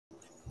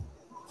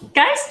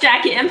Guys,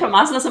 Jackie M from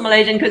Masters of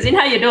Malaysian Cuisine.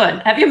 How you doing?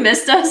 Have you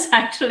missed us?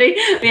 Actually,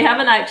 we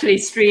haven't actually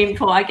streamed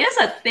for, I guess,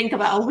 I think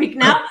about a week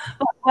now.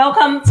 But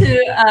welcome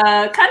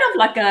to kind of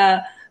like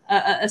a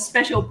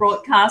special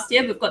broadcast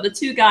here. We've got the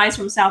two guys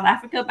from South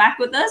Africa back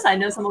with us. I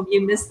know some of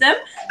you missed them.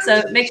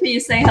 So make sure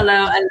you say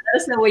hello and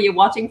let us know where you're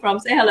watching from.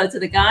 Say hello to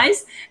the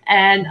guys.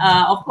 And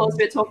of course,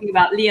 we're talking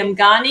about Liam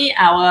Ghani,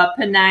 our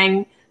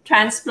Penang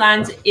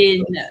transplant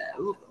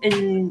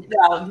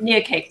well,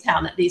 near Cape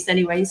Town, at least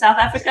anyway, in South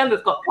Africa.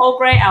 We've got Paul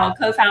Gray, our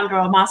co-founder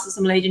of Masters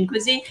of Malaysian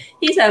Cuisine.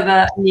 He's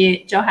over near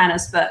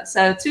Johannesburg.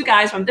 So two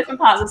guys from different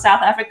parts of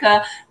South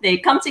Africa, they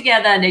come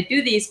together and they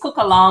do these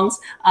cook-alongs.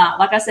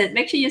 Like I said,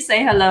 make sure you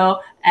say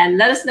hello and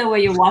let us know where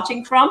you're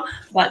watching from.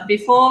 But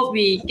before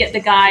we get the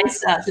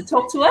guys to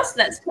talk to us,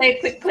 let's play a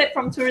quick clip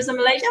from Tourism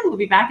Malaysia. We'll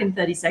be back in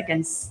 30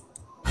 seconds.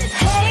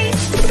 Hey,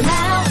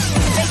 now,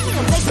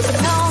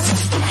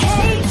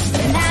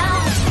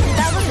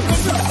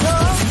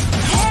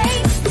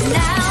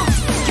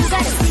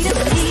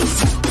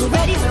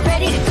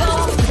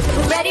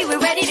 we're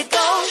ready to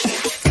go.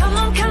 Come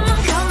on, come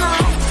on, come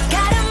on.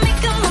 Gotta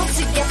make a move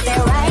to get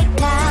there right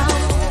now.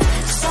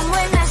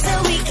 Somewhere nice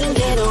so we can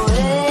get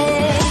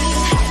away.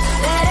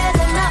 Better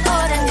than the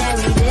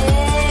ordinary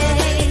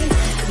day.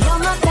 You're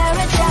my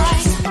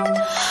paradise.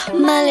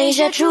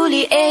 Malaysia,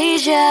 truly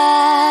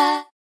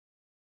Asia.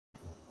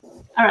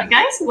 All right,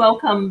 guys,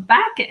 welcome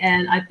back.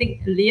 And I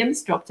think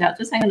Liam's dropped out.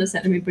 Just hang on a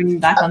second. Let me bring him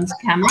back onto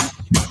camera.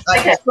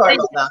 Okay, sorry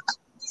about that.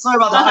 Sorry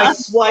about that. I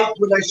swiped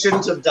when I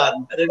shouldn't have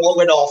done, and it all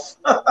went off.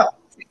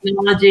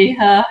 Technology,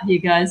 you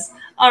guys.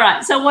 All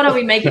right. So, what are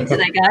we making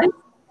today, guys?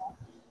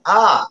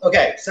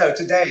 Okay. So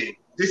today,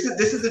 this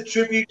is a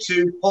tribute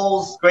to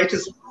Paul's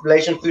greatest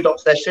Malaysian food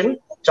obsession,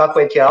 char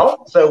kway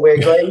teow. So we're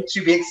going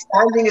to be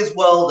expanding his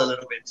world a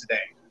little bit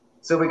today.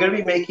 So we're going to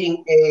be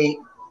making a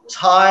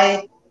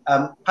Thai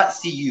pat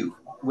siu,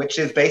 which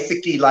is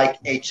basically like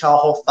a char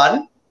hor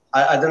fun.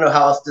 I don't know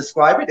how else to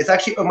describe it. It's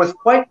actually almost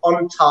quite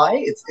on Thai.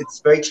 It's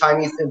very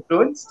Chinese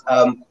influenced,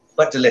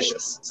 but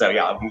delicious. So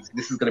yeah,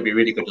 this is going to be a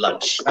really good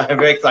lunch. I'm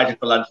very excited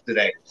for lunch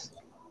today.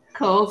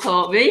 Cool,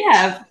 cool. We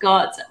have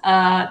got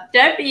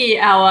Debbie,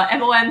 our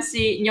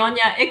MOMC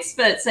Nyonya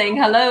expert, saying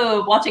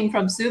hello, watching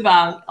from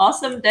Subang.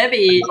 Awesome,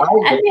 Debbie.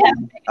 Hi, and we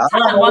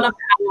have one of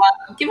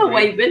our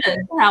giveaway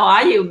winners. How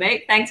are you,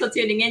 Meg? Thanks for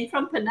tuning in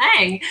from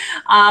Penang.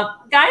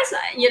 Guys,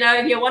 you know,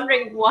 if you're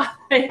wondering why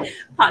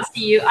Pat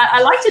siu,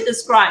 I like to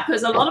describe,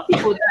 because a lot of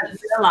people don't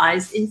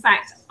realize, in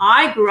fact,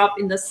 I grew up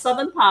in the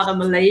southern part of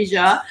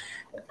Malaysia,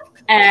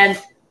 and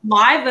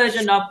my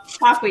version of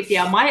char kway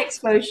teow, my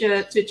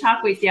exposure to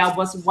char kway teow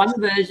was one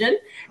version,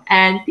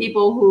 and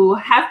people who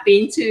have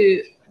been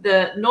to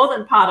the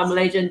northern part of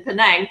Malaysia in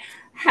Penang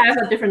have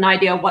a different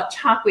idea of what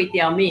char kway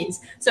teow means.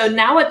 So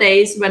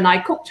nowadays, when I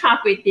cook char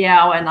kway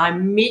teow and I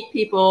meet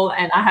people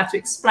and I have to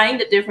explain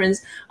the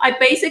difference, I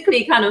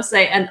basically kind of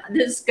say, and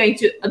this is going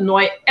to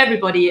annoy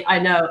everybody, I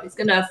know, it's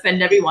going to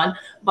offend everyone,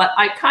 but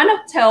I kind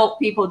of tell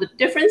people the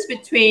difference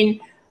between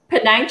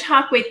Penang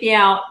char kway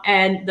teow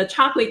and the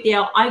char kway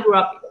teow I grew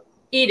up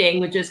eating,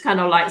 which is kind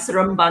of like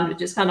seremban,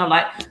 which is kind of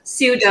like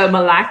pseudo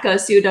Malacca,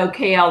 pseudo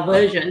KL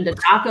version, the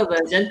darker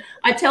version.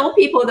 I tell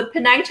people the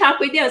Penang char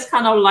kway teow is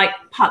kind of like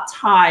pad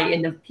Thai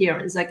in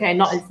appearance, okay,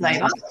 not in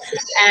flavor.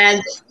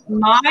 And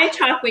my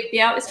char kway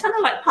teow is kind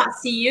of like pat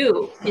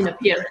siu in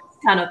appearance,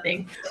 kind of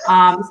thing. So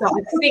I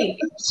think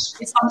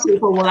some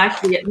people will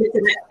actually admit to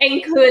that.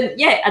 Enkun,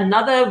 yeah,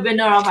 another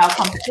winner of our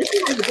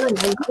competition. How you doing,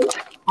 Enkun?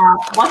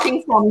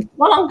 Watching from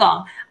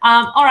Wollongong.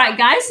 All right,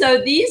 guys.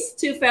 So these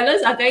two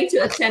fellas are going to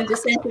attempt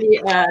essentially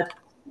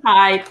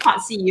Thai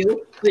pat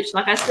siu, which,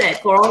 like I said,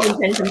 for all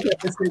intents and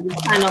purposes, is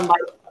kind of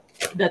like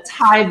the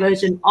Thai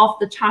version of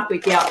the char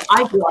kway teow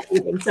I grew up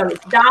eating. So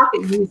it's dark.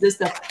 It uses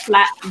the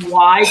flat,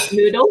 wide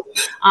noodle.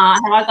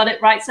 Have I got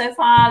it right so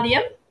far,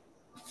 Liam?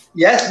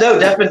 Yes, no,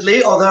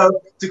 definitely. Although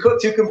to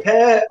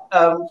compare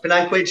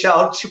Penang kway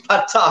teow to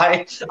pad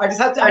Thai, I just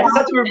had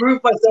to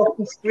remove myself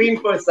from screen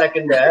for a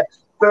second there.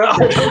 So I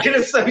don't get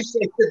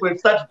associated with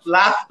such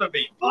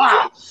blasphemy.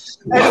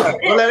 Anyway,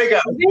 we'll let it go.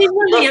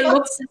 Visually, it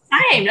looks the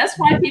same. That's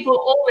why people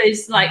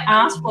always like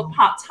ask for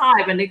pad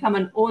Thai when they come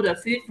and order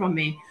food from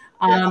me.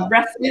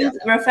 Rafflesia.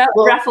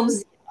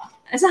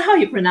 Is that how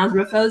you pronounce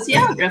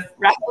Rafflesia?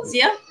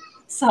 Rafflesia?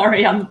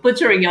 Sorry, I'm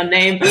butchering your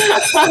name.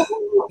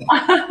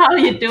 How are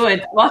you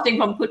doing? Watching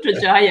from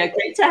Putrajaya.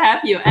 Great to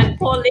have you. And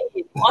Pauline,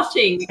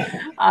 watching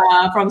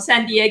from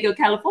San Diego,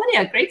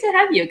 California. Great to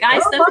have you.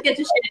 Guys, don't forget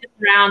to share this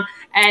around.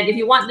 And if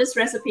you want this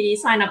recipe,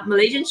 sign up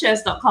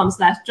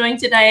malaysianchefs.com/join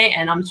today.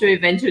 And I'm sure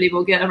eventually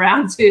we'll get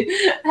around to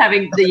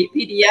having the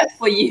PDF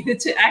for you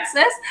to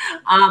access.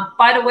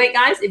 By the way,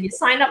 guys, if you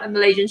sign up at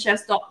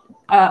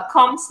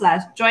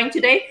malaysianchefs.com/join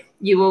today,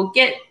 you will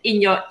get in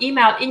your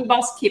email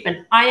inbox, keep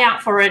an eye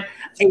out for it,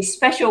 a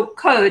special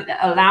code that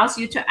allows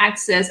you to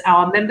access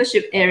our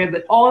membership area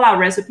with all our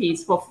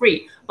recipes for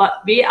free.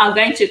 But we are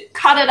going to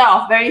cut it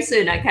off very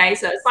soon, okay?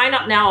 So sign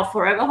up now or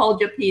forever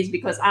hold your peace,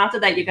 because after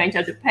that, you're going to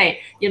have to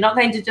pay. You're not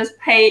going to just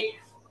pay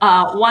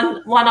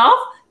one off.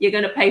 you're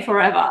going to pay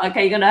forever.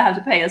 Okay, you're going to have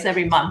to pay us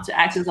every month to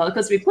access all,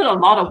 because we put a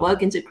lot of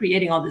work into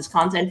creating all this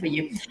content for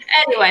you.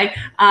 Anyway,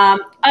 all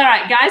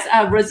right, guys.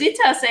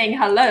 Rosita saying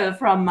hello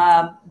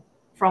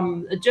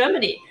from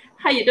Germany.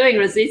 How you doing,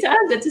 Rosita?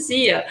 Good to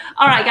see you.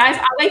 All right, guys,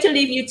 I'm going to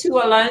leave you two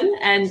alone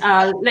and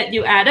let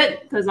you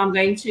edit, because I'm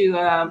going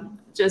to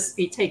just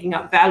be taking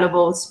up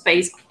valuable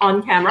space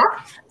on camera.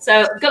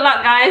 So good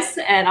luck, guys,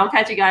 and I'll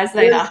catch you guys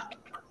later.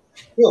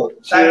 Cool.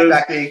 Thanks,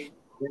 Jackie.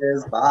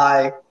 Cheers.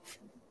 Bye.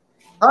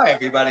 Hi,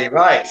 everybody.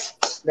 Right.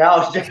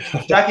 Now,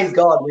 Jackie's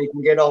gone. We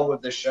can get on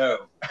with the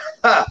show.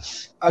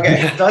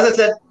 Okay. So as I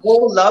said,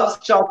 Paul loves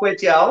char kway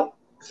teow.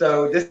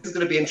 So this is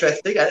going to be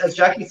interesting. As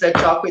Jackie said,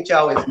 char kway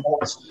teow is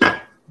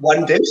not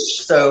one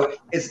dish. So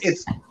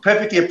it's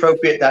perfectly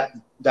appropriate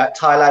that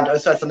Thailand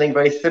also has something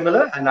very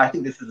similar. And I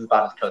think this is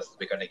about as close as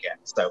we're going to get.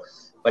 So,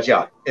 but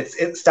yeah, it's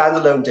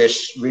standalone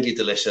dish, really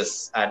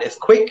delicious. And it's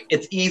quick,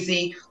 it's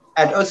easy.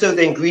 And also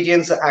the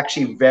ingredients are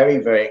actually very,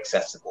 very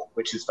accessible,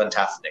 which is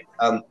fantastic.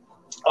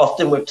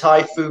 Often with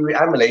Thai food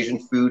and Malaysian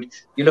food,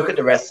 you look at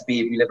the recipe,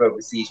 if you live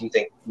overseas, you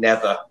think,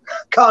 never,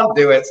 can't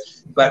do it.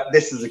 But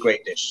this is a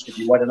great dish if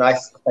you want a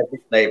nice,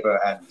 authentic flavor.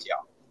 And yeah,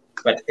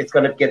 but it's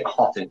going to get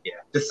hot in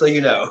here, just so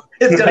you know.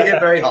 It's going to get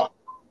very hot.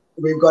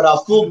 We've got our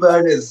full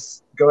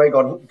burners going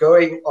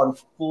on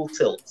full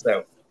tilt.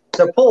 So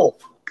Paul,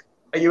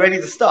 are you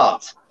ready to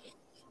start?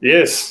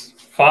 Yes,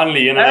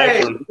 finally in an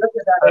apron. Look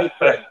at that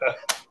apron.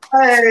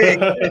 Hey!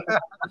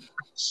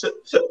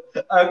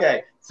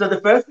 Okay, so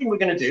the first thing we're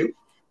going to do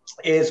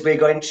is we're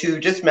going to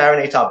just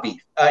marinate our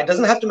beef. It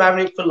doesn't have to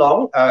marinate for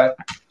long. We're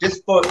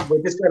just going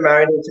to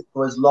marinate it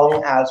for as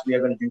long as we are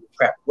going to do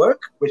prep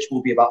work, which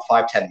will be about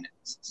 5-10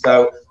 minutes.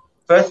 So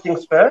first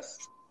things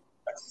first.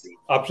 Let's see.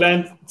 I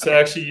plan to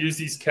actually use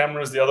these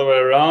cameras the other way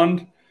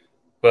around,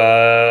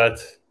 but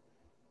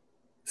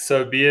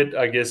so be it.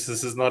 I guess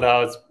this is not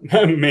how it's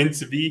meant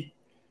to be.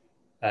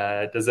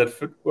 Does that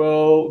fit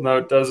well? No,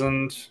 it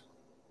doesn't.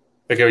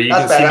 Okay, well, you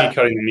can see me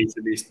cutting the meat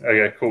at least.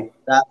 Okay, cool.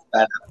 That's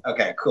better.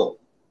 Okay, cool.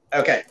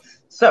 Okay,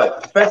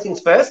 so first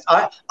things first,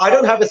 I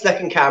don't have a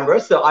second camera,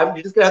 so I'm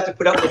just going to have to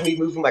put up with me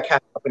moving my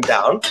camera up and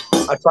down.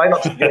 I try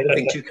not to do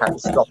anything too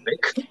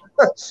catastrophic.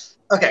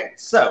 Okay,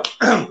 so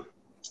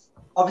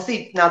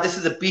obviously now this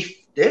is a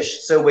beef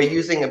dish, so we're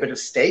using a bit of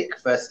steak,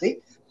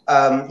 firstly.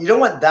 You don't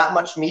want that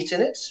much meat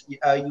in it.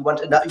 You've got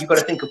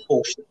to think of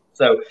portion.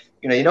 So,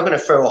 you're not going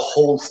to throw a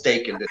whole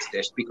steak in this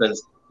dish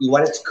because you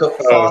want it to cook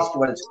fast, you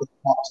want it to cook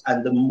hot,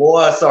 and the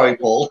more, sorry,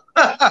 Paul,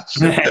 and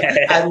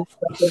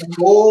the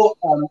more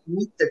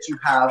meat that you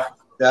have,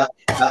 the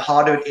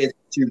harder it is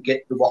to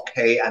get the wok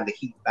and the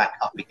heat back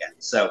up again.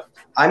 So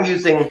I'm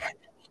using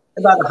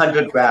about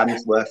 100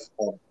 grams worth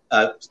of,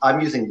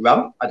 I'm using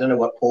rump. I don't know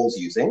what Paul's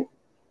using.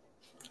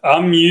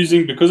 I'm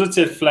using, because it's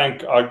at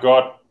flank, I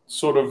got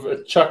sort of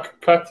a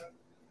chuck cut,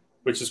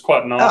 which is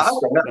quite nice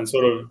and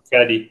sort of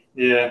fatty.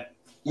 Yeah.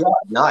 Yeah,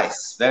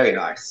 nice. Very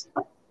nice.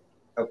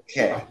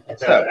 Okay.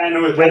 So, and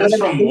it's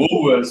from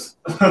Woolworths.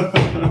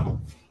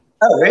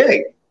 Oh,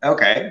 really?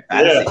 Okay.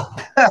 Fancy.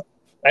 Yeah.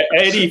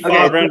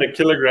 85 rand a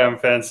kilogram,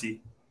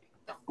 fancy.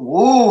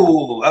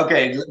 Ooh,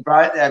 okay.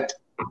 Right.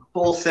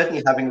 Paul's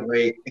certainly having a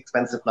very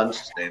expensive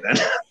lunch today then.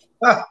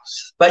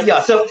 But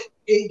yeah, so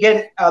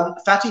again,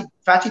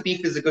 fatty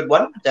beef is a good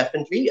one,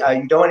 definitely.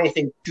 You don't want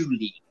anything too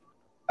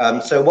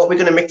lean. So what we're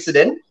going to mix it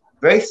in,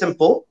 very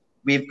simple.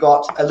 We've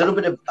got a little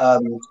bit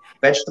of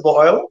vegetable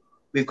oil.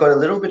 We've got a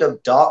little bit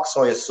of dark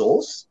soy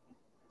sauce.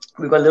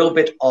 We've got a little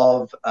bit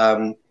of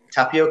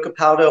tapioca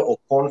powder or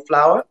corn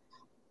flour,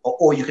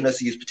 or you can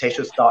also use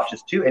potato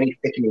starches too, any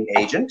thickening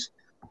agent.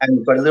 And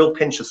we've got a little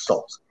pinch of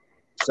salt.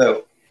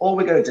 So all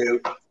we're going to do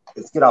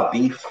is get our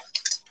beef.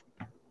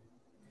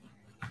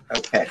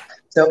 Okay,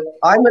 so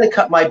I'm going to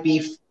cut my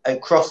beef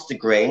across the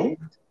grain.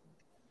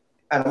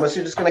 And I'm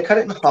also just going to cut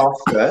it in half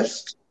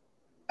first.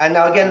 And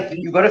now, again,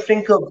 you've got to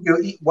think of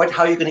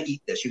how you're going to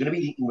eat this. You're going to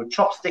be eating with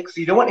chopsticks, so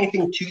you don't want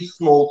anything too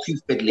small, too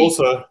fiddly.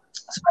 Also,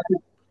 so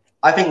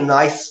I think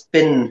nice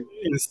thin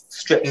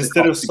strips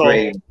instead of salt.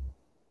 Grain.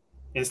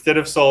 Instead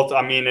of salt,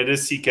 I mean, it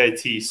is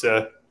CKT,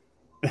 so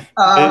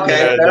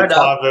okay, the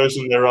Thai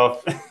version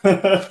thereof.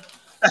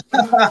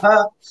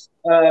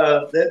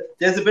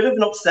 There's a bit of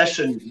an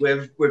obsession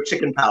with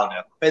chicken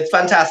powder. It's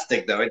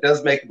fantastic, though. It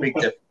does make a big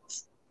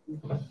difference.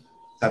 So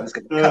I'm just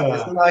going to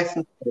cut this nice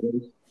and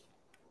thin.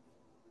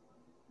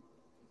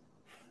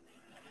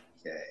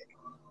 Okay.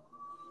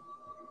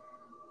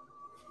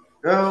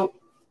 Go.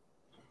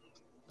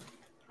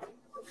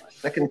 My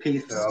second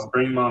piece. So I'll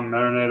bring my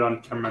marinade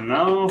on camera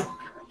now.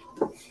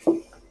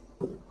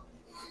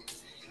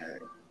 Okay.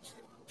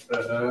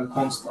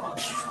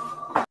 Cornstarch.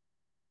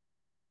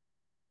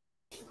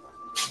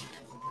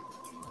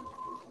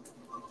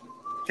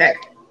 Okay.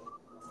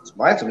 That's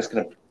mine. So I'm just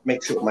going to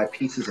make sure my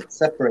pieces are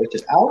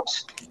separated out.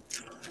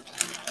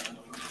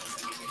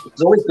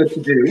 It's always good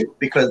to do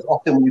because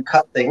often when you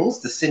cut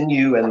things, the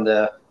sinew and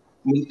the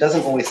meat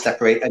doesn't always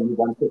separate, and you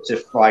want it to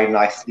fry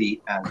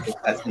nicely and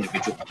as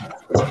individual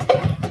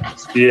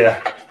pieces. Yeah.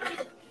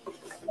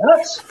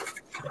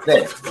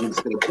 Then I'm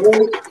just going to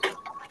boil.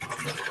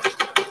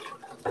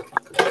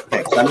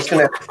 So I'm just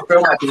going to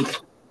throw my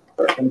beef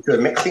into a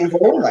mixing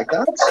bowl like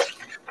that.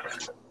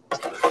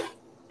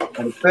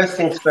 And first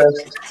things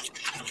first,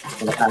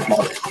 I'm going to add my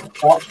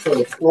dark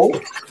soy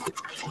sauce.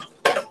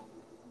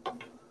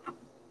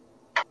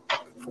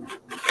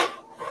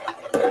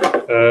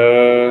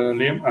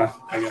 Liam?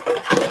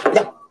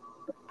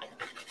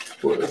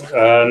 Okay.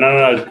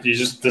 No, you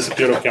just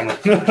disappeared off camera.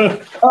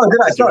 Oh, did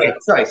I?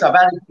 Sorry. So I've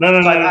added. No.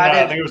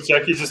 I think it was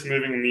Jackie just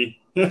moving me.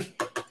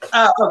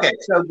 Okay.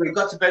 So we've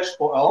got some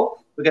vegetable oil.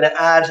 We're going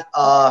to add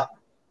our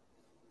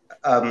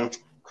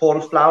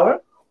corn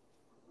flour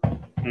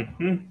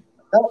and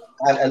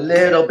a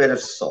little bit of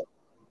salt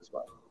as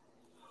well.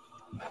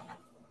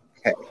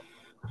 Okay.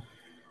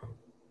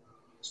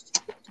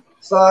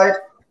 Side.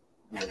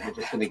 We're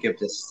just going to give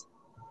this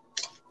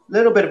a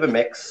little bit of a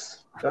mix.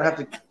 Don't have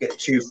to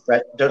get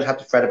don't have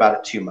to fret about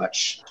it too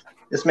much.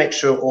 Just make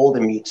sure all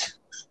the meat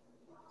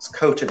is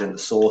coated in the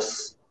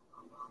sauce.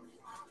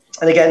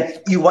 And again,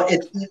 you want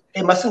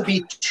it mustn't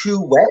be too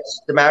wet,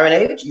 the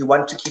marinade. You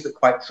want to keep it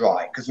quite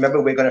dry because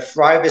remember we're going to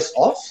fry this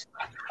off.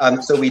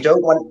 So we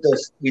don't want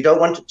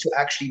it to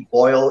actually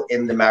boil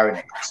in the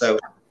marinade. So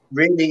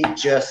really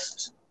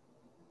just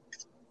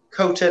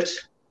coat it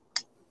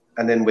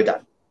and then we're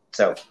done.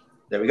 So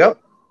there we go.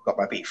 Got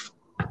my beef.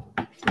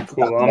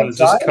 Cool. I'm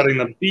just cutting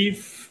the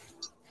beef.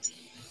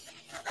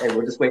 Okay,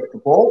 we'll just wait for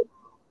Paul.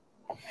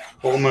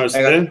 Almost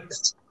there.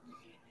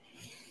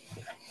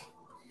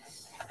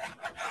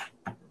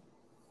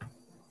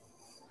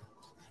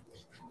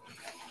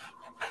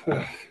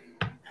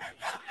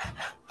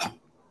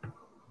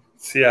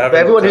 See, I haven't. For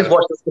everyone who's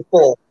watched this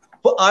before,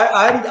 but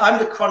I'm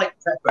the chronic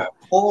prepper.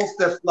 Paul's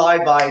the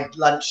fly-by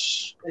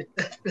lunch.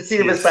 See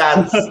if his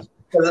fans does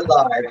it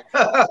live.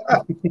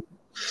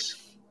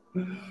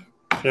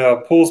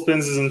 Yeah, Paul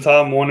spends his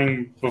entire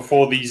morning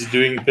before these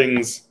doing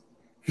things,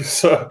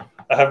 so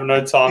I have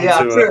no time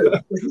to. True.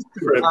 This is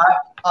true.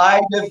 I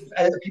live.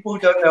 People who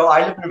don't know,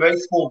 I live in a very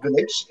small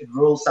village in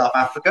rural South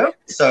Africa.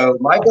 So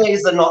my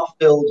days are not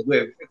filled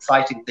with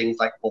exciting things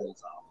like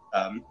Paul's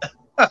are.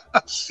 The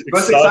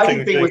most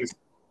exciting thing was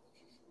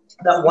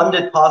that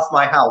wandered past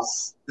my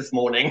house this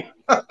morning,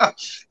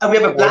 and we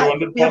have a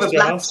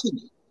black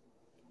sheep.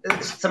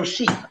 Some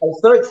sheep. I'm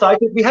so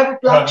excited. We have a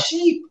black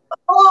sheep.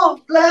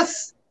 Oh,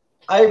 bless.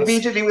 I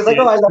immediately was like,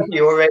 oh, I love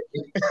you already.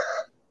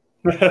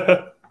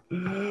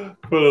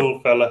 Poor little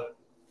fella.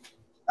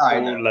 I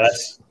know.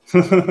 Less. I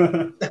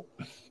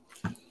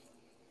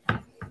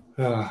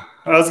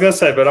was going to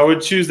say, but I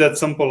would choose that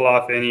simple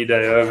life any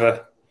day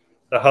over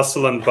the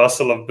hustle and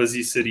bustle of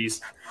busy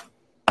cities.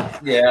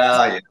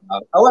 Yeah.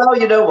 Oh, well,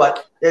 you know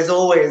what? There's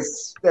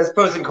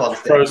pros and cons.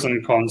 Pros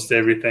and cons to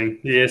everything.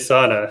 Yes,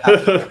 I know.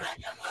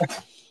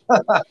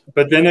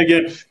 But then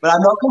again, but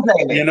I'm not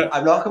complaining.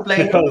 I'm not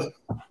complaining.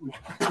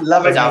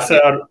 Love it out.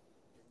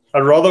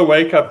 I'd rather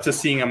wake up to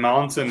seeing a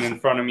mountain in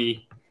front of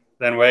me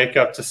than wake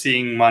up to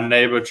seeing my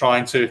neighbor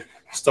trying to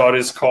start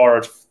his car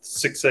at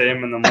 6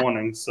 a.m. in the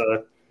morning.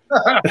 So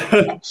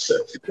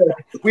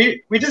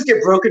we just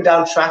get broken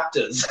down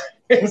tractors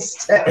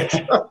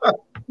instead.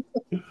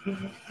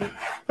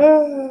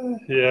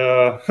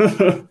 Yeah.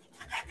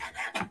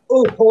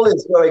 Oh, Paul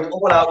is going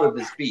all out with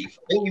this beef.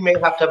 I think you may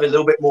have to have a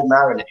little bit more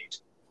marinade.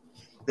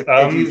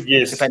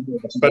 Yes,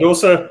 but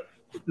also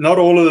not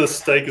all of the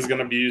steak is going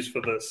to be used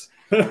for this.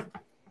 Okay.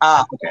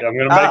 Yeah, I'm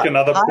going to make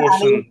another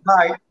portion.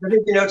 Hi.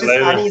 Did you notice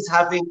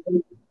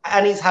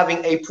Annie's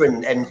having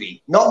apron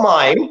envy? Not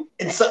mine.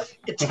 It's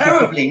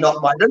terribly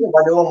not mine. I don't know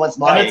why no one wants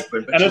my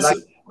apron, but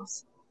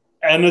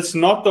and it's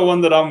not the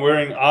one that I'm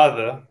wearing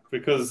either,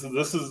 because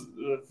this is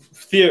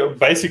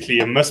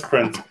basically a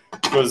misprint.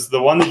 Because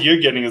the one that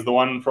you're getting is the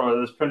one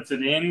that's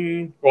printed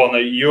in. Well, no,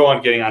 you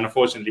aren't getting,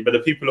 unfortunately, but the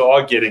people who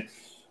are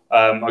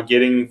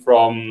getting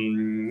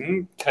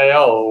from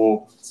KL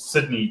or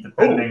Sydney,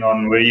 depending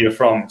on where you're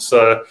from.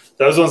 So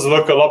those ones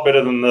look a lot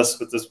better than this,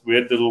 with this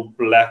weird little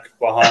black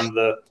behind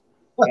the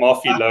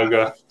Murphy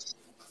logo.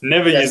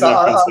 Never use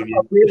that prints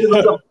again. We have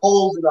little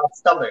holes in our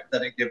stomach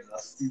that it gives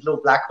us, these little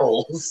black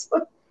holes.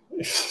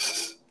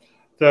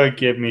 Don't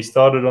get me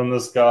started on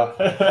this guy.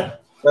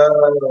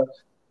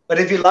 But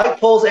if you like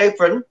Paul's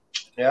apron,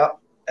 yeah,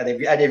 and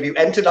if you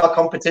entered our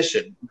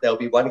competition, there'll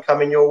be one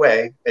coming your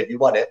way if you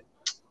want it.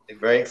 It's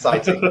very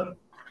exciting.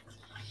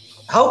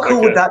 How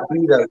cool would that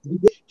be, though?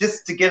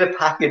 Just to get a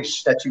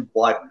package that you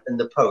won in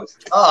the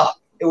post.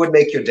 It would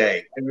make your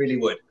day. It really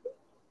would. It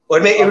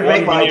would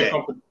make my day.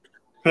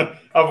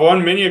 I've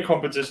won many a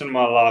competition in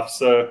my life,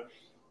 so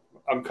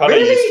I'm kind of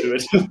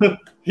used to it.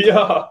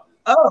 Yeah.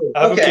 Oh,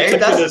 okay.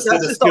 That's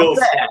just not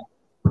fair.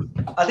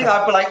 I think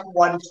I've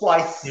won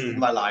twice in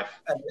my life,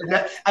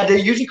 and they're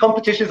usually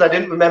competitions I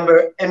didn't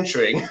remember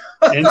entering.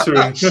 I get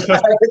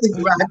these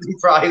random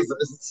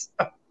prizes.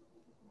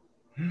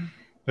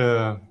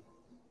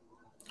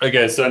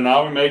 Okay, so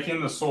now we're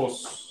making the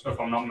sauce, if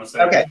I'm not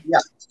mistaken. Okay, yeah.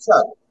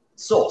 So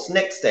sauce,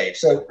 next stage.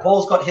 So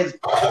Paul's got his.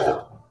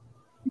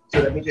 So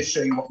let me just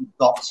show you what we've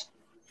got. So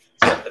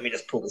let me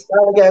just pull this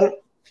down again.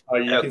 Oh,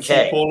 you can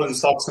see Paul in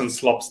socks and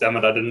slops. Damn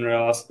it, I didn't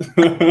realize.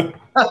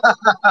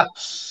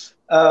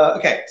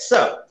 Okay,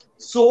 so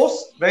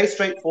Sauce, very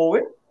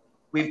straightforward.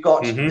 We've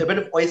got a bit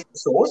of oyster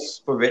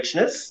sauce for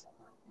richness.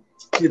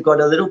 We've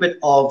got a little bit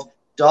of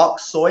dark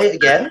soy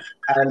again,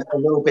 and a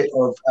little bit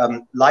of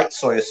light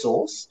soy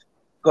sauce.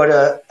 Got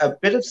a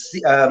bit of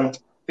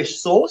fish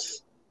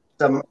sauce,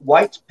 some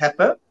white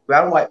pepper,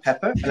 brown white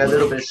pepper, and a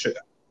little bit of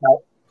sugar. Now,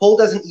 Paul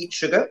doesn't eat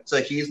sugar,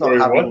 so he's not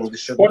having the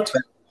sugar. What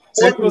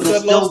was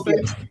that last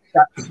thing?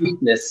 That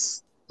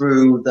sweetness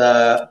through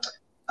the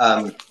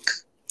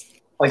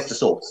oyster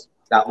sauce.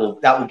 That will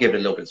give it a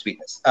little bit of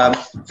sweetness.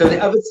 So the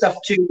other stuff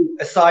too,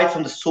 aside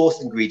from the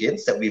sauce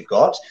ingredients that we've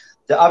got,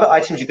 the other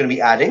items you're going to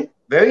be adding,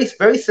 very,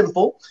 very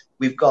simple.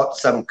 We've got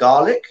some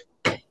garlic,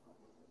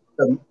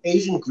 some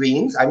Asian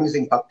greens. I'm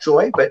using bok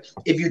choy, but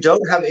if you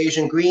don't have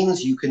Asian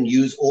greens, you can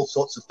use all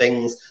sorts of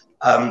things.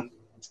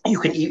 You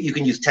can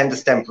use tender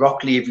stem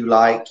broccoli if you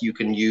like. You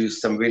can use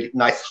some really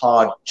nice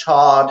hard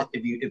chard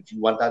if you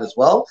want that as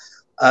well.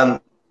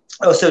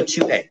 Also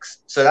 2 eggs.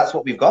 So that's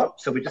what we've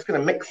got. So we're just going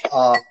to mix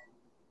our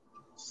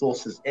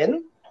sauces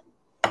in.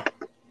 Okay.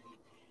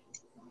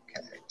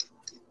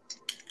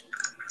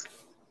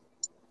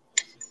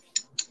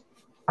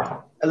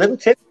 A little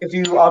tip: if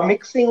you are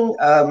mixing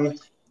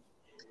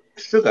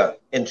sugar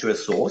into a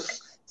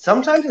sauce,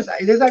 sometimes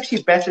it is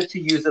actually better to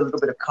use a little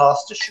bit of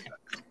caster sugar,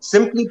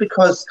 simply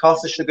because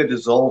caster sugar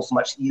dissolves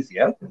much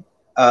easier.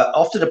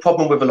 Often the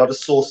problem with a lot of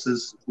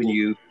sauces when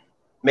you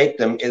make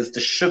them is the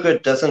sugar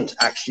doesn't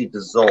actually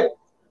dissolve.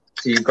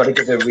 So you've got to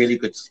give it a really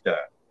good stir.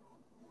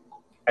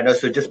 And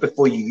also just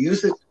before you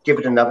use it, give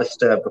it another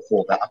stir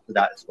before that, after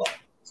that as well.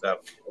 So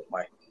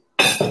my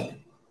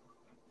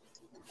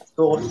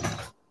sauce.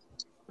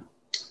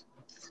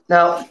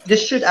 Now,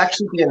 this should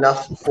actually be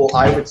enough for,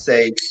 I would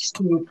say,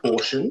 2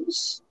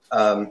 portions.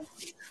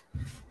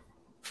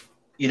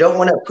 You don't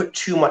want to put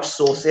too much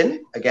sauce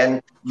in.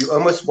 Again, you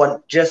almost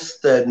want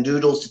just the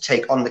noodles to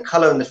take on the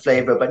color and the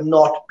flavor, but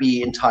not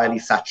be entirely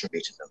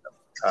saturated in them.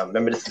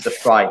 Remember, this is a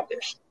fried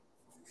dish.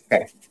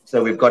 Okay,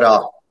 so we've got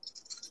our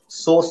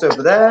sauce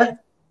over there,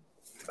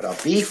 got our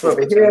beef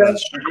over here.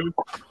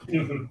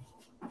 Okay.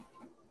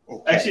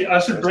 Actually, I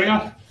should bring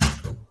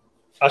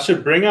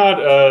out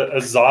a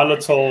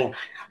xylitol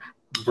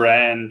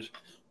brand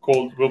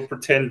called "We'll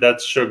Pretend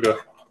That's Sugar."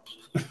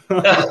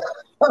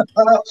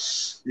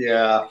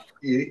 Yeah,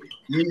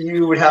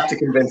 you would have to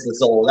convince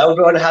us all. That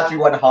would have to be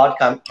one hard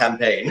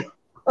campaign.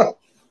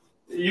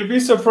 You'd be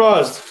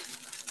surprised.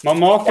 My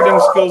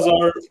marketing skills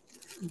are,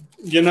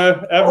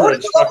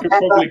 average. I could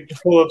probably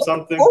pull up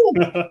something.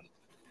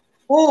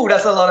 Ooh,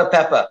 that's a lot of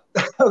pepper.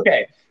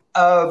 Okay.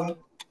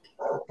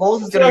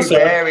 Paul's is going to be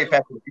very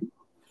peppery.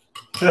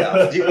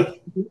 Yeah. Do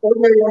you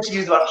ordinarily want to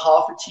use about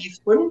half a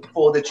teaspoon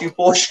for the 2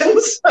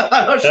 portions?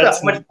 I'm not sure how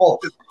much Paul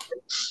is.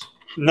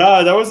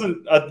 No, that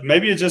wasn't.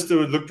 Maybe it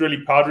looked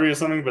really powdery or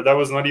something, but that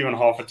was not even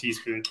half a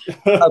teaspoon.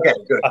 Okay,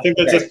 good. I think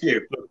that's just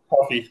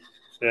coffee.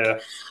 Yeah.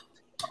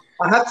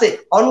 I have to say,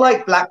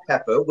 unlike black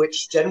pepper,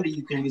 which generally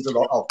you can use a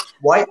lot of,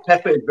 white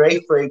pepper is very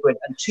fragrant,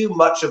 and too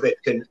much of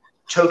it can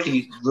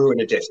totally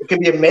ruin a dish. It can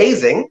be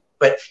amazing,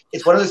 but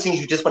it's one of those things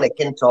you just want a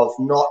hint of,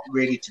 not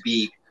really to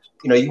be,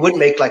 you wouldn't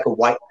make like a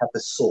white pepper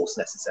sauce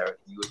necessarily.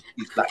 You would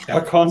use black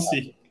pepper. I can't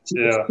see.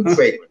 Yeah.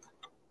 Fragrant.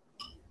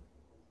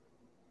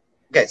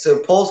 Okay, so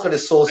Paul's got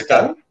his sauce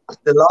done.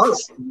 The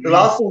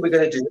last thing we're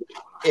going to do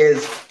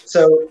is,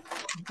 so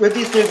with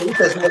these noodles,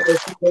 there's no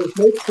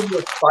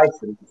clear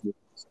spice in these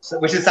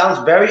noodles, which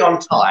sounds very on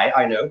Thai.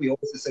 I know we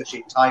always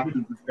associate Thai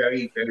food with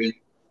very, very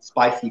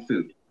spicy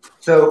food.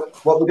 So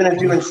what we're going to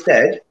do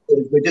instead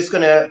is we're just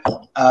going to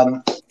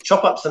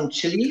chop up some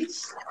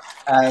chilies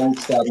and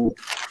some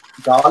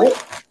garlic.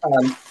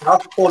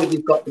 Ask Paul if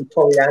he's got some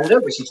coriander,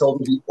 which he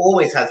told me he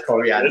always has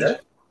coriander,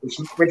 which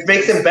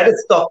makes him better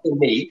stocked than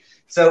me.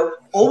 So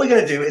all we're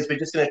going to do is we're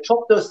just going to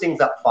chop those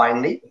things up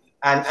finely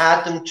and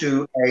add them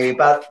to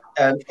about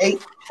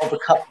 1/8 of a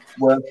cup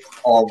worth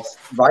of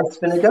rice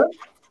vinegar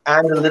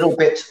and a little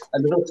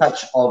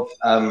touch of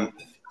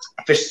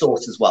fish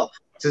sauce as well.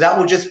 So that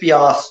will just be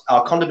our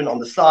condiment on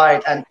the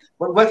side. And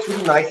what works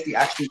really nicely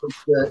actually is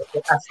the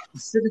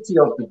acidity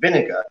of the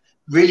vinegar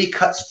really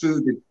cuts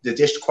through the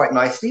dish quite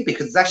nicely,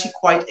 because it's actually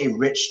quite a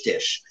rich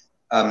dish.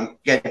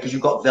 Again, because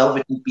you've got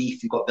velvety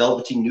beef, you've got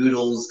velvety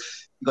noodles,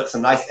 you've got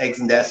some nice eggs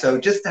in there. So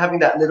just having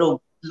that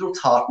little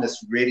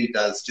tartness really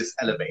does just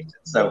elevate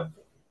it. So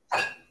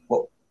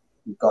what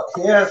we've got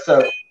here,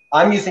 so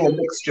I'm using a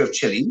mixture of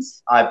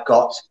chilies. I've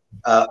got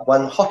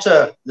one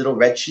hotter little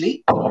red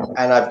chili,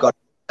 and I've got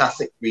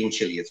classic green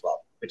chili as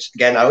well, which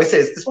again, I always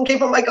say, this one came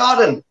from my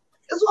garden.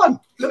 This one,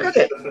 look at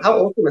it. How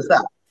awesome is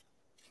that?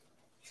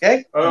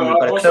 Okay.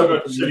 I've also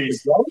got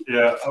chilies. Well.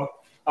 Yeah,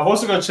 I've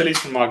also got chilies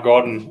from my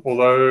garden,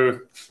 although,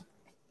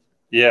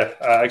 yeah,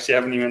 I actually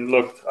haven't even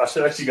looked. I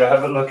should actually go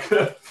have a look.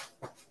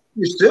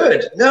 You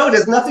should. No,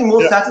 there's nothing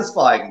more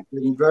satisfying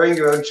than growing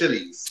your own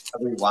chilies.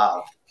 I mean,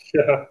 wow.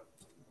 Yeah.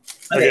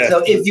 Okay,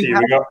 so if you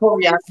have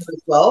coriander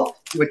as well,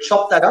 you would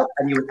chop that up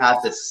and you would add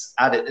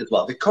it as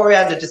well. The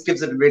coriander just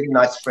gives it a really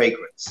nice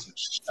fragrance,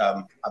 which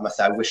I must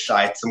say, I wish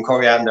I had some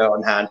coriander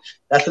on hand.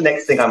 That's the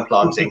next thing I'm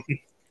planting.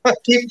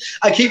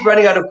 I keep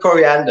running out of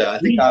coriander. I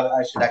think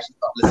I should actually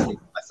start listening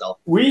to myself.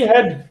 We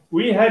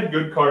had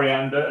good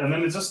coriander, and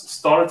then it just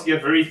started to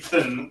get very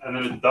thin, and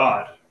then it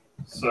died.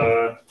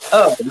 So.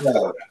 Oh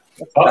no.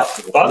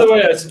 By the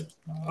way,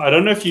 I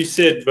don't know if you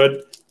said,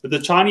 but the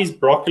Chinese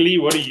broccoli,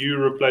 what are you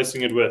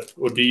replacing it with,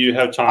 or do you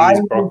have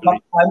Chinese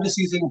broccoli? I'm just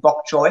using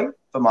bok choy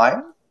for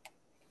mine.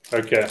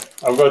 Okay,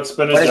 I've got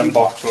spinach and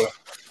bok choy.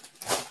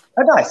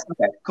 Oh, nice.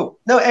 Okay, cool.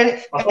 No,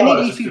 any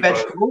leafy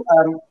vegetable.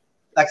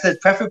 Like I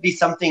said, preferably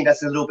something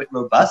that's a little bit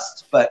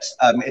robust, but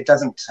it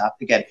doesn't have,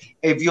 again,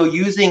 if you're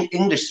using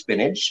English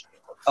spinach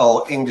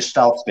or English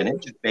style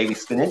spinach, baby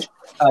spinach,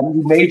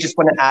 you may just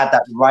want to add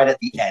that right at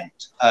the end.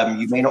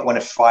 You may not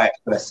want to fry it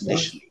first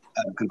initially.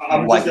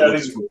 Otherwise it will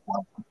just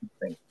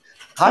thing.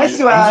 Hi,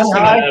 Suan.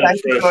 Hi,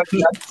 thank you for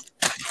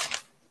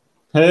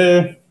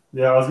Hey,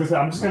 yeah, I was going to say,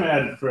 I'm just going to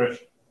add it fresh.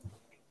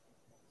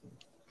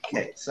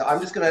 Okay, so I'm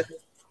just going to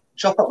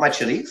chop up my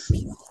chilies.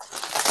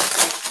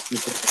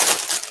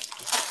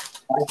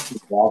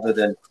 Rather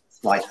than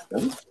slice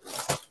them.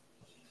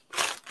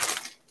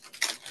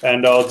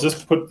 And I'll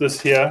just put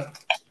this here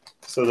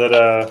so that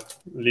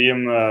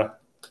Liam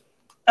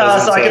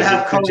so I can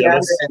have coriander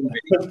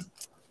and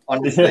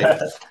on this thing.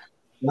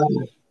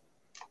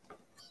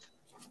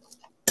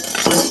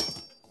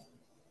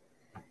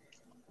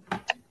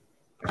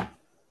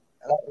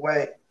 That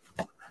way.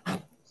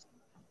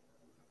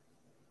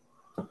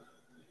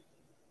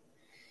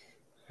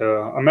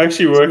 I'm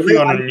actually working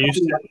on a new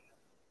step.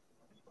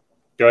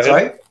 Go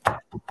ahead. Sorry?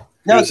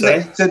 No,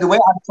 so the way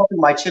I'm chopping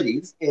my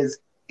chilies is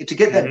to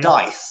get that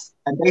dice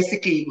and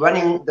basically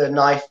running the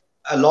knife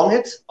along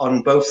it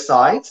on both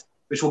sides,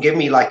 which will give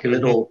me like a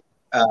little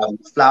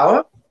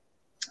flour,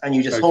 and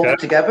you just hold it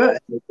together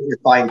and you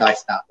fine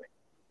dice that way.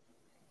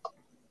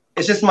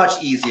 It's just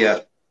much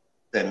easier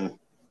than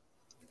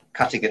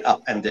cutting it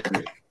up and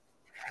then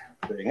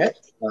doing it.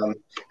 And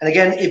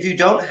again, if you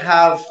don't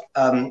have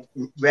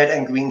red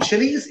and green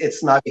chilies,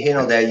 it's neither here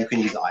nor there. You can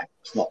use either.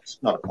 It's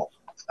not a problem.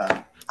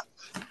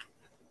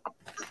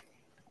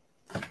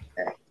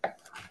 Okay,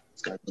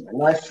 just going to put my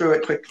knife through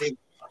it quickly.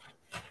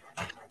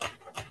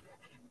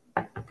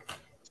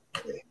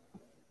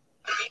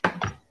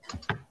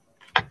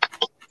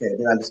 Okay,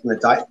 then I'm just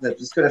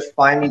going to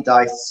finely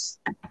dice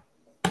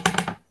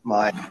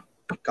my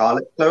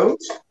garlic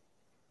cloves.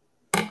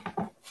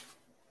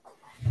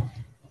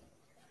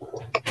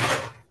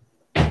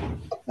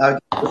 Now,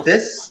 with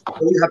this,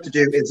 all you have to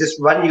do is just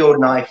run your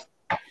knife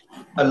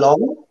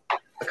along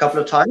a couple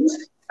of times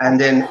and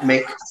then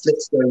make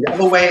slits going the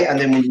other way. And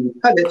then when you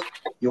cut it,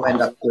 you'll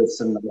end up with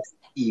some nice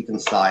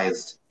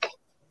even-sized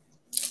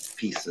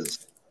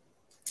pieces.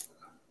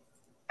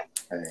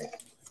 Okay.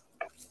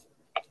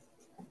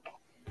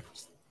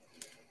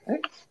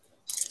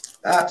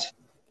 That.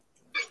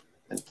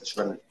 And just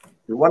run it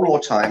through one more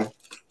time.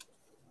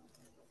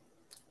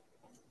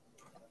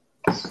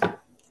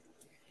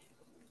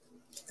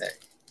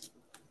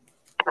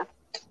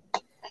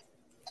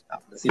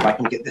 Let's see if I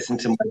can get this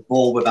into my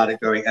bowl without it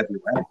going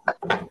everywhere.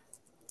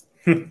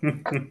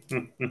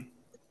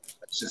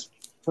 Let's just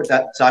put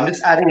that. So I'm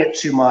just adding it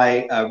to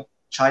my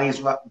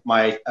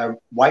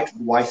white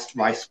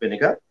rice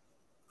vinegar.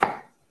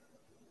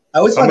 I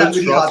always find that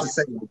really hard to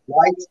say.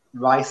 White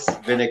rice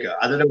vinegar.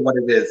 I don't know what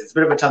it is. It's a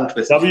bit of a tongue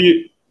twister.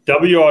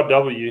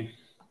 WRW,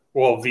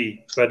 well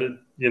V, but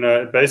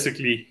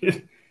basically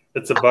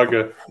it's a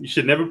bugger. You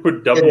should never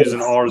put W's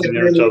and R's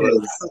near each other.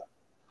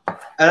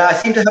 And I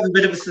seem to have a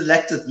bit of a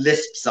selective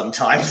lisp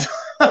sometimes.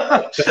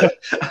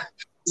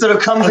 Sort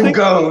of comes and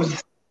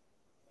goes.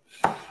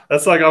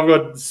 That's like I've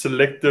got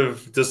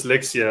selective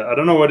dyslexia. I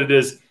don't know what it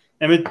is.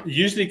 And it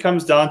usually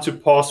comes down to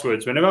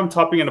passwords. Whenever I'm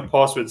typing in a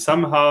password,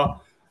 somehow,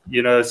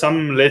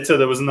 some letter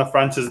that was in the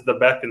front is at the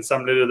back and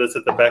some letter that's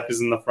at the back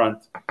is in the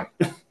front.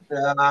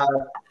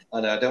 I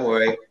know, don't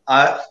worry.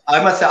 I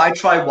must say, I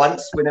try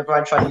once whenever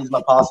I try to use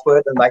my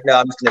password. I'm like, no,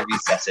 I'm just going to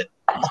reset it.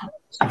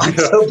 I'm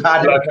so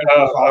bad at it.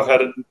 I've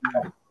had it.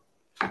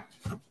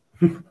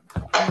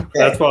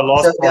 That's why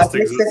last past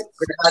exists.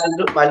 I'm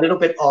going to add my little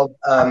bit of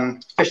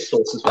fish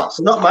sauce as well.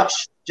 So not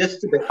much,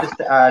 just a bit, just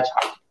to add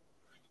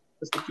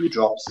just a few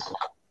drops,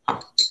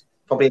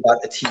 probably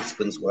about a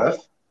teaspoon's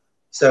worth.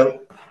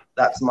 So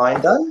that's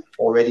mine done,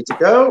 all ready to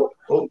go.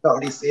 Oh, can't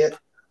really see it.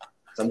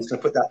 So I'm just going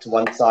to put that to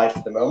one side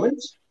for the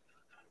moment.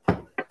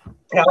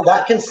 Now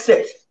that can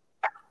sit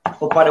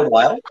for quite a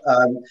while.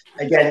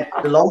 Again,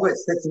 the longer it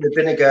sits in the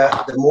vinegar,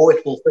 the more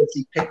it will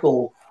firstly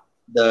pickle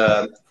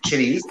the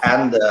chilies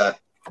and the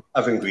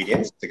other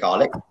ingredients, the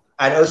garlic,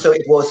 and also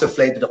it will also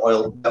flavor the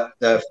oil.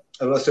 It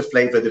will also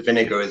flavor the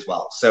vinegar as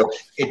well. So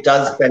it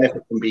does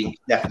benefit from being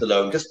left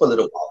alone just for a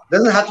little while. It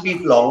doesn't have to be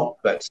long,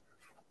 but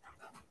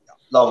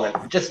long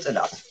and just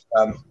enough.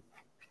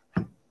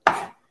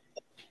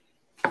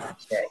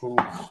 Okay.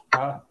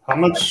 How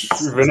much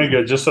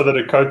vinegar, just so that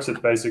it coats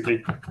it,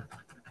 basically?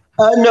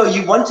 No,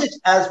 you want it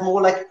as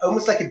more like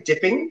almost like a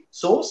dipping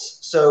sauce.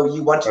 So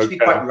you want it to be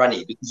quite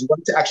runny because you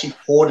want to actually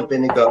pour the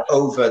vinegar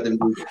over the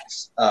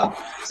noodles.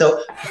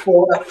 So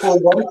for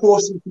 1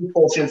 portion, 2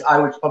 portions, I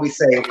would probably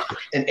say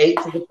an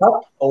 1/8 of a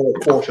cup or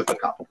 1/4 of a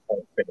cup of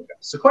vinegar.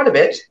 So quite a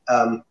bit.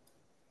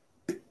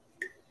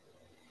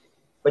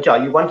 But yeah,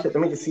 you want it.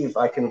 Let me just see if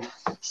I can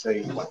show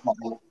you what mine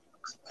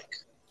looks like.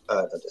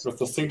 But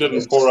the thing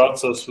didn't pour out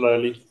so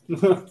slowly.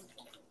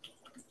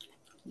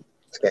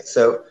 Okay,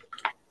 so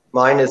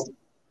mine is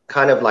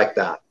kind of like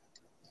that.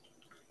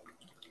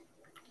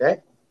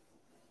 Okay.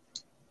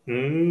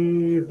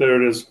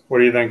 There it is. What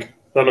do you think?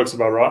 That looks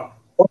about right.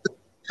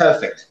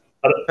 Perfect.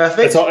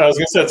 Perfect. I was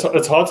going to say,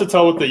 it's hard to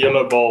tell with the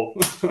yellow bowl.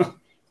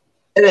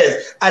 It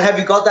is. And have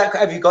you got that?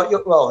 Have you got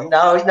your, well,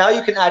 now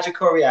you can add your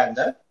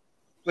coriander,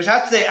 which I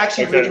have to say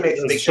actually really makes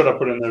a big difference. Should I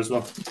put in there as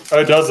well? Oh,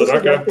 it does it.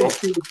 Okay. Cool.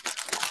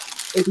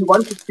 If you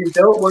wanted to,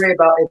 don't worry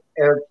about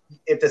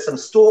if there's some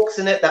stalks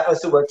in it. That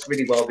also works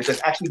really well because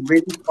actually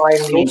really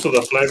finely. Also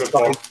the flavor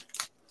part.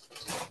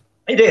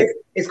 It is.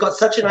 It's got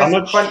such a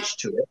nice crunch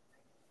to it.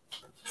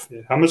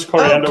 Yeah. How much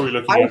coriander are we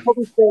looking at? I would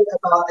probably say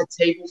about a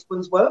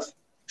tablespoon's worth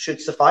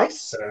should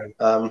suffice.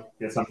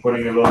 Yes, I'm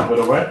putting a little bit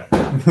away.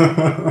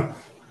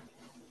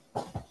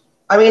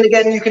 I mean,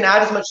 again, you can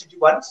add as much as you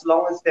want, as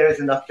long as there is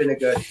enough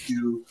vinegar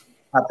to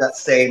have that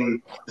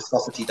same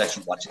viscosity that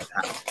you want it to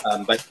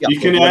have. But yeah, you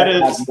can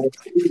add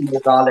more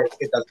garlic.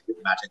 It doesn't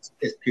really matter.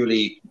 It's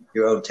purely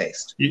your own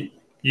taste.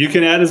 You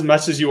can add as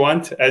much as you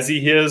want. As he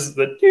hears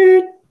the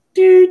doot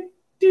doot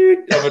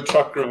doot of a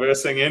truck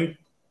reversing in.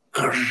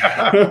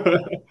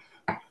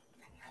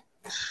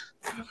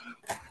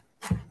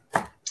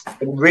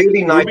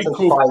 Really nice and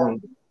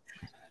fine.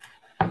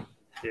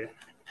 Yeah.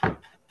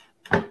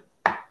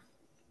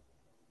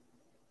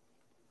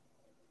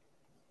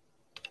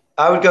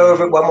 I would go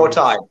over it one more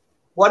time.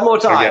 One more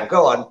time. Okay.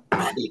 Go on.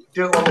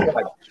 Do it one more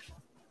time.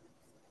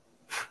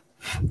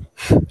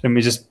 Let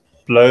me just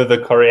blow the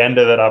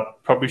coriander that I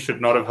probably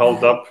should not have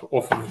held up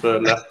off of the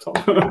laptop.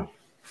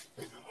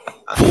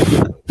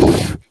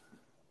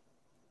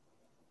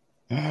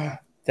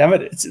 Damn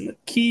it, it's in the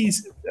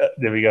keys.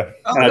 There we go.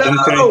 Oh, I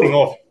didn't turn anything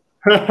off.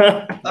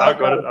 I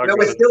got it.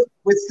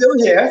 We're still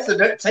here, so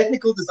no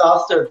technical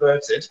disaster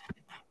averted.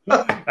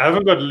 I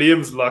haven't got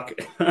Liam's luck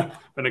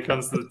when it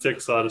comes to the tech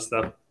side of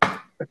stuff.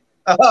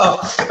 Oh.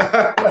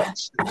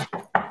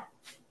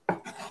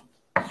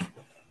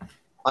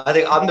 I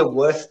think I'm the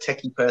worst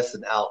techie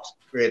person out,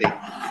 really.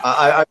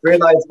 I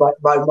realize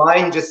my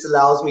mind just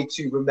allows me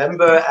to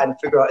remember and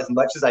figure out as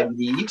much as I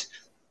need.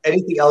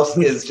 Anything else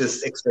is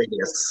just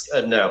extraneous.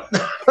 No.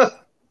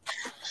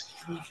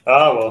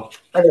 Well.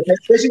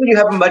 Especially when you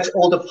have a much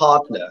older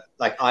partner,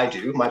 like I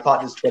do. My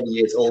partner's 20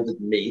 years older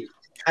than me.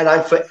 And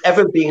I'm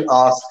forever being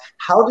asked,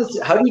 how do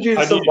you do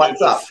this on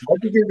WhatsApp? How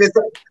do you do this?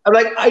 I'm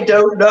like, I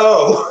don't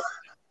know.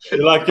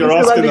 You're like, you're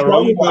asking the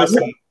wrong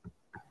person.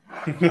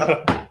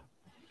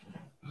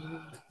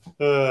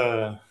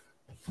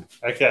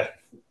 Okay.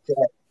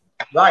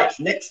 Right,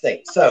 next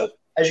thing. So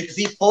as you can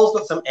see, Paul's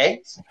got some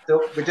eggs.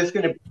 So we're just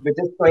going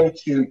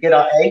to get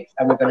our eggs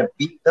and we're going to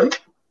beat them.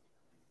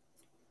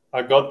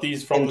 I got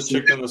these from the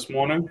chicken this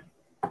morning.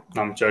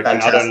 No, I'm joking.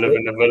 Fantastic. I don't live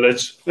in the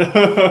village.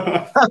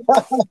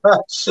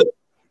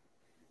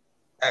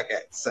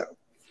 Okay, so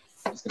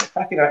I'm just going to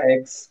pack in our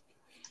eggs.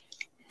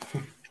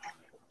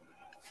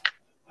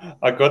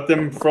 I got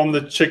them from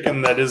the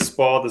chicken that is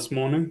Spa this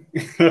morning.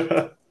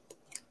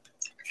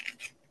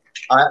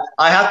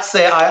 I have to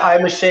say,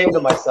 I'm ashamed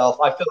of myself.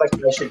 I feel like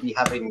I should be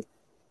having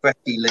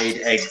freshly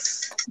laid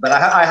eggs. But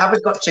I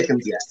haven't got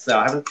chickens yet, so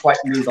I haven't quite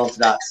moved on to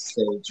that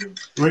stage.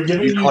 We're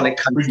giving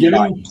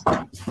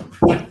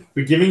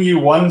you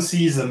one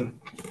season.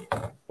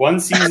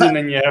 One season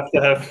and you have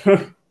to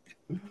have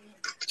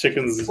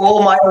chickens.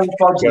 All my own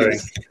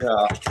produce.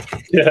 Yeah.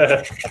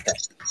 Okay.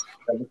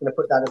 So I'm just going to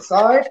put that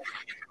aside.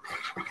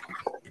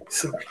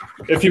 So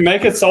if you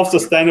make it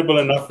self-sustainable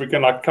enough, we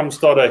can like come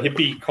start a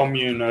hippie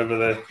commune over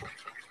there.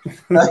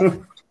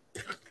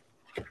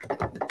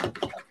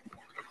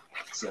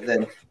 So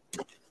then,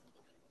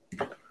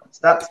 once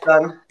that's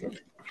done,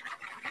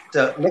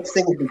 the next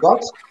thing we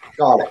got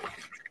garlic.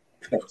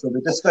 Okay, so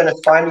we're just going to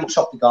finely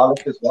chop the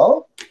garlic as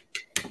well.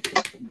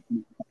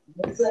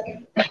 1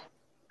 second. Okay.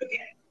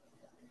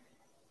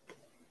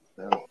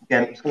 So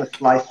again, I'm just going to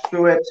slice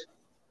through it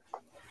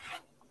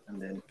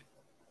and then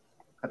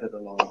cut it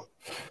along.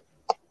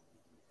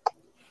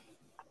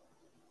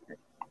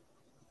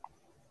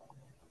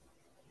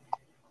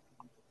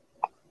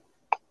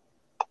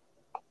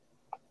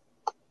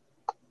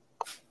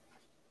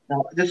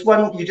 Now, this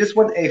one, you just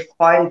want a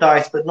fine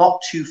dice, but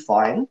not too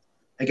fine.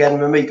 Again,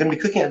 remember, you're going to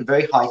be cooking at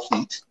very high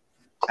heat,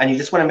 and you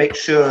just want to make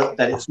sure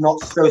that it's not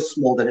so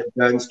small that it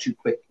burns too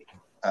quickly,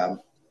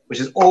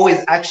 which is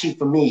always, actually,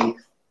 for me,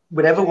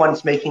 whenever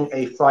one's making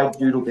a fried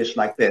noodle dish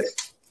like this,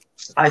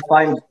 I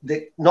find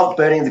that not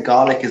burning the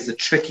garlic is the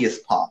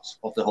trickiest part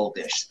of the whole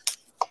dish.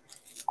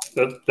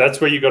 That's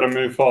where you got to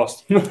move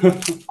fast.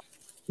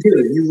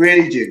 You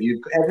really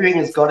do. Everything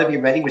has got to be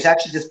ready, which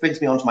actually just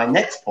brings me on to my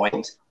next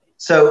point.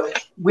 So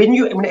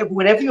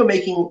whenever you're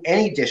making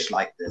any dish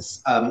like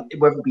this,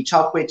 whether it be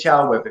char kway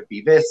teow, whether it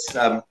be this,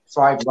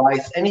 fried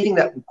rice, anything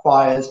that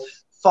requires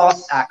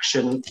fast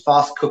action,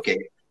 fast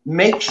cooking,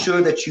 make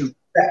sure that you've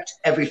prepped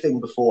everything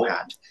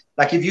beforehand.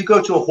 Like if you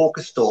go to a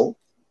hawker stall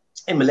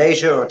in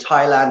Malaysia or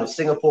Thailand or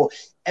Singapore,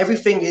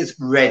 everything is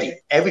ready.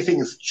 Everything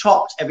is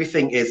chopped.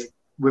 Everything is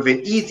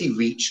within easy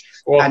reach.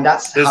 Well, and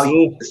that's how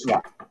you do this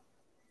right.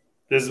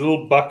 There's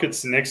little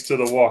buckets next to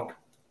the wok.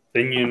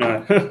 Then you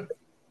know.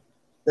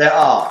 There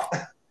are.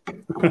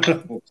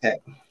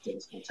 Okay.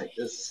 Just going to take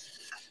this.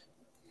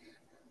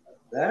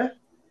 There.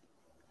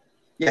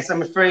 Yes,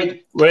 I'm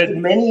afraid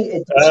many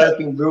dishes have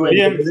been ruined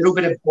with a little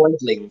bit of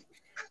boiling.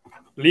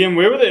 Liam,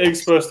 where were the eggs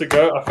supposed to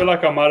go? I feel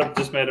like I might have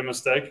just made a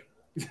mistake.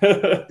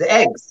 The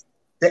eggs.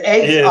 The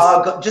eggs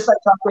are just like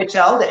char kway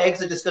teow. The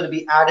eggs are just going to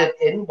be added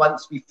in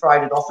once we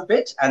fried it off a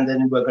bit, and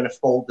then we're going to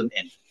fold them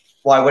in.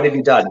 Why? What have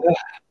you done?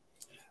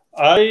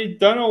 I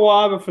don't know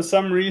why, but for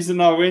some reason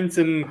I went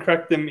and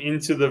cracked them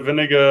into the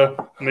vinegar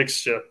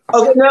mixture.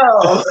 Oh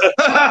no!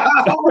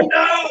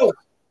 Oh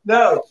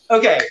no!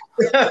 Okay.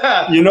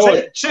 You know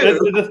what?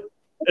 I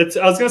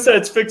was gonna say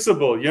it's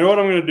fixable. You know what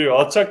I'm gonna do?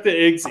 I'll chuck the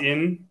eggs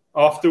in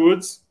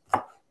afterwards.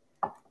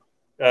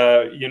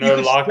 Like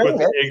with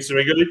the eggs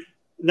regularly.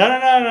 No,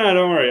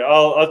 don't worry.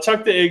 I'll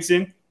chuck the eggs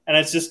in, and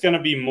it's just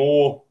gonna be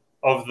more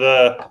of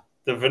the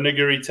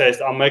vinegary taste.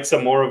 I'll make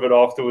some more of it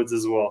afterwards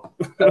as well.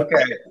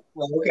 Okay.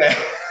 Well, okay.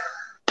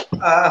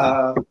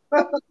 Oh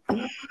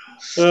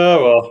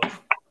well.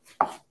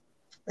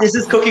 This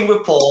is Cooking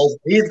with Paul.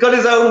 He's got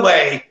his own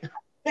way.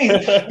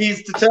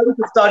 He's determined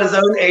to start his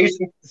own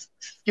Asian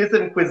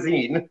schism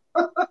cuisine.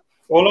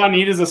 All I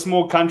need is a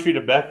small country to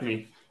back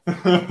me.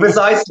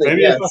 Precisely.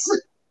 Maybe yes.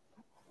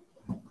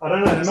 I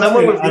don't know.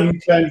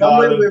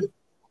 Someone with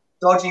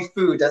dodgy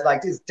food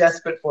that is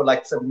desperate for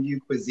some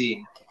new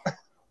cuisine.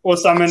 Or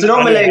some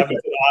Malaysia.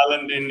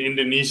 island in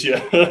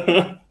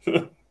Indonesia.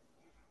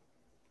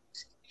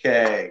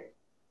 Okay.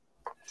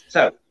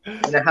 So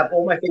I'm going to have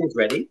all my things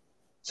ready.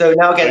 So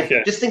now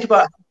again, just think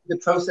about the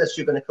process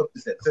you're going to cook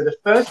this in. So the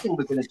first thing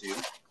we're going to do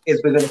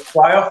is we're going to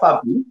fry off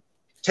our beef,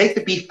 take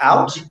the beef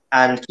out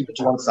and keep it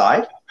to one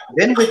side.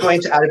 Then we're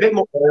going to add a bit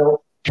more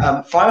oil,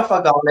 fry off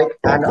our garlic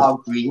and our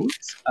greens,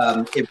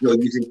 if you're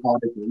using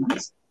powder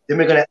greens. Then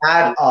we're going to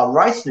add our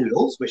rice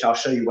noodles, which I'll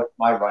show you what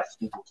my rice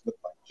noodles look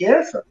like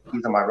here. So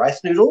these are my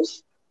rice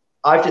noodles.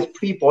 I've just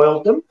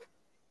pre-boiled them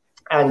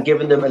and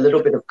given them a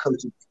little bit of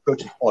coated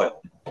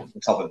oil on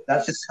top of it.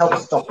 That just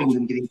helps stopping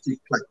them getting too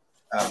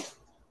flaky.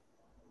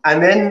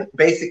 And then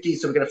basically,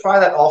 so we're going to fry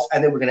that off,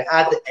 and then we're going to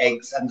add the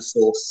eggs and the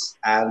sauce,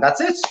 and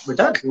that's it. We're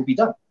done. We'll be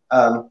done.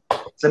 So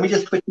let me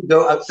just quickly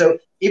go up. So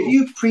if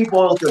you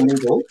pre-boiled your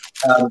noodles,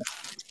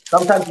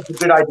 sometimes it's a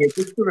good idea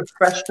just to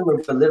refresh them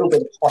with a little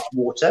bit of hot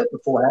water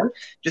beforehand.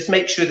 Just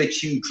make sure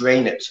that you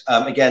drain it.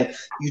 Again,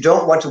 you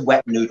don't want a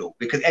wet noodle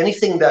because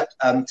anything that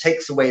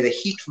takes away the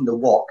heat from the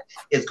wok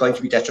is going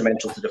to be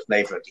detrimental to the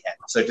flavor at the end.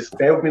 So just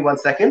bear with me 1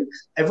 second.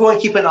 Everyone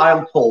keep an eye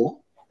on Paul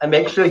and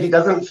make sure he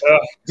doesn't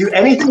do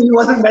anything he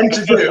wasn't meant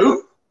to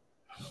do.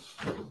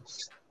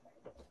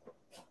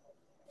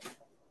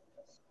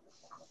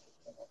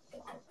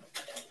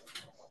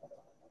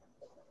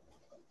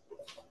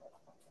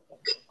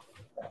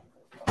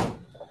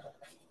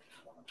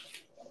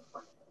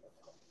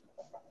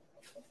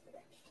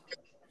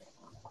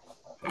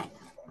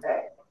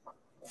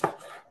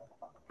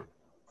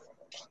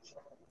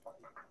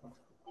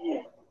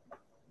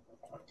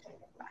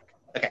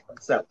 Okay,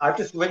 so I've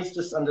just rinsed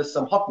this under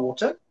some hot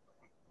water,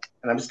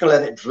 and I'm just going to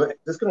let it drip.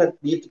 Just going to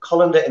leave the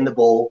colander in the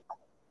bowl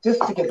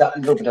just to get that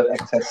little bit of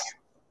excess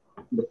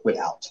liquid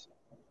out.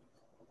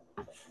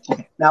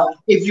 Okay. Now,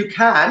 if you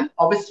can,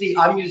 obviously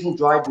I'm using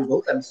dried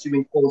noodles. I'm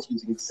assuming Paul's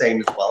using the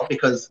same as well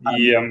because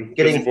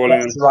getting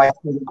rice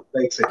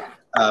noodles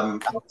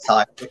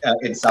outside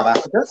in South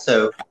Africa.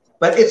 So,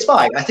 but it's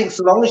fine. I think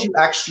so long as you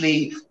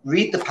actually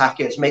read the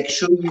package, make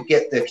sure you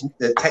get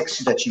the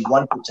texture that you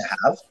want it to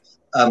have.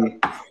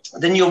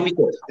 Then you'll be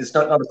good. It's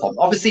not a problem.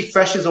 Obviously,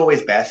 fresh is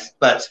always best,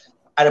 but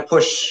at a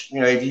push,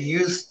 if you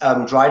use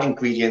dried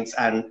ingredients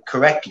and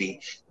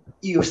correctly,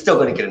 you're still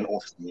going to get an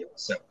awesome meal.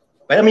 So,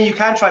 but I mean, you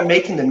can try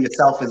making them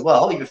yourself as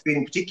well if you're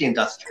feeling particularly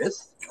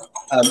industrious.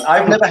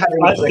 I've never had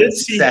any great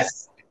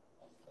success.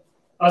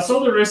 I saw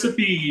the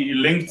recipe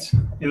linked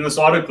in this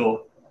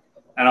article,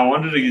 and I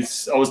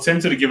was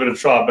tempted to give it a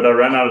try, but I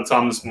ran out of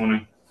time this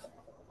morning.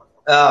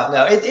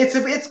 No,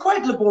 it's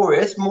quite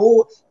laborious.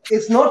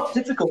 It's not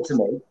difficult to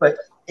make, but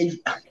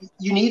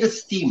you need a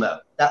steamer.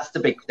 That's the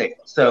big thing.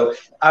 So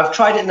I've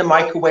tried it in the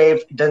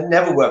microwave. It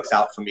never works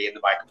out for me in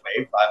the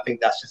microwave. I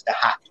think that's just a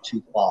hack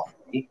too far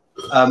for me.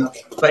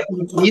 But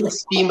you need a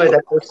steamer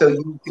that also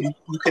you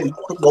can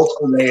put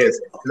multiple layers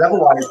in. Because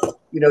otherwise,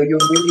 you're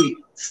really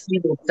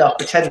steaming stuff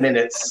for 10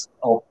 minutes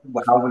or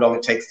however long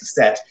it takes to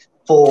set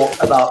for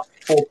about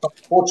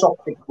four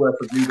chopsticks worth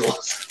of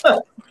noodles.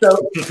 So,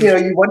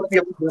 you want to be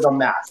able to do it on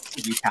mass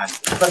if you can.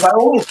 But by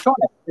all means, try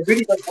it. It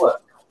really does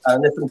work.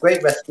 There's some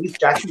great recipes.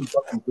 Jackie's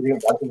got some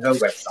brilliant ones on her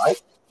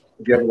website.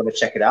 if you ever want to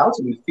check it out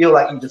and you feel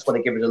like you just want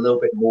to give it a little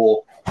bit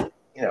more,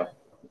 you know,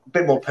 a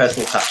bit more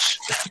personal touch.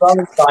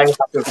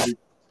 Okay.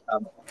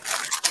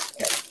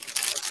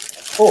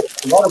 Oh,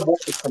 a lot of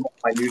water come off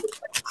my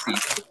noodles. I can see.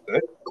 That's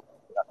good.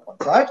 That's one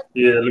side.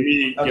 Yeah, let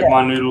me get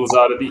my noodles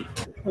out of the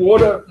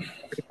water.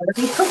 We're going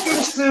to be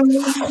cooking soon.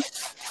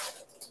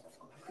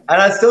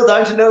 And I still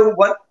don't know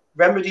what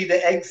remedy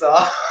the eggs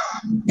are.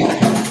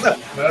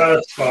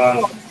 That's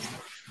fine.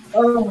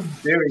 Oh,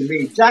 dearie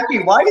me. Jackie,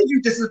 why did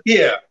you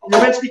disappear?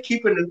 You're meant to be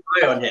keeping an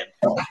eye on him.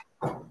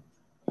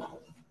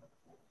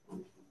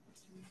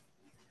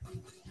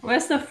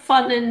 Where's the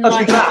fun in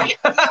my back?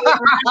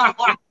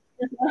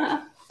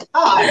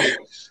 Hi.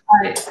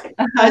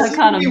 I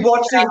seem to be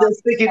watching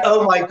this thinking,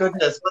 oh my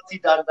goodness, what's he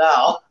done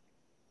now?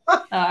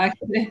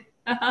 Actually,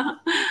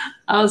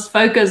 I was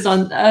focused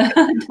on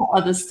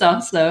other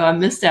stuff, so I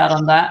missed out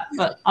on that.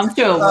 But I'm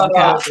sure it'll work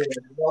out.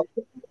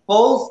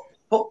 Paul's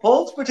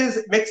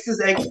mixed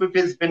his eggs with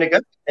his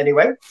vinegar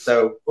anyway,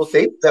 so we'll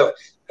see. So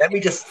let me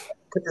just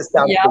put this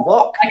down to the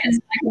wok. I can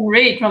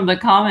read from the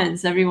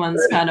comments.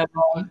 Everyone's kind of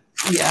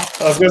yeah.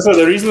 I was going to say,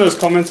 the reason those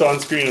comments are on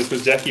screen is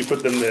because Jackie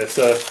put them there,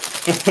 so she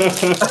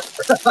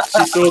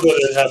saw that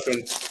it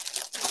happened.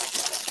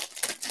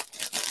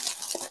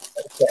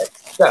 Okay,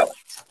 so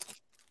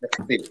let's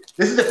see.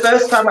 This is the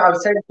first time I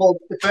was saying, Paul,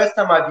 the first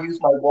time I've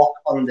used my wok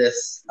on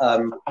this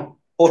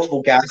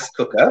portable gas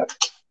cooker.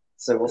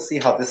 So we'll see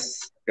how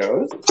this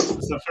goes.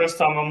 It's the first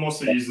time I'm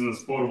also using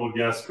this portable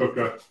gas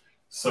cooker,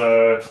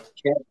 so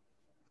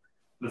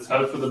let's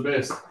hope for the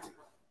best.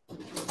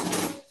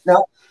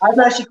 Now, I'm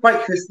actually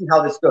quite curious to see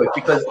how this goes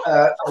because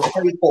I was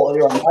telling you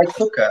earlier on, my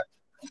cooker,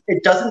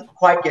 it doesn't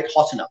quite get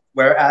hot enough,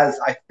 whereas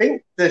I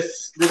think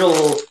this little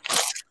gas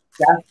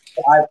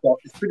that I've got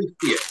is pretty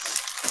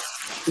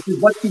fierce. This is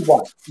what you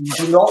want.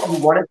 You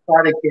want to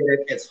try to get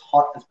it as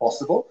hot as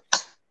possible.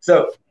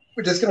 So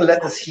we're just going to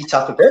let this heat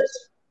up a bit.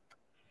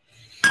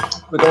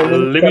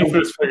 Let me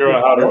first figure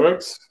out how it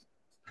works.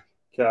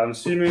 Okay, I'm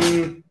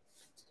assuming.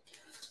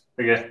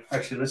 Okay,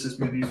 actually, let's just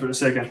move you for a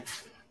second.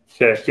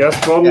 Okay, gas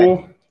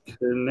bottle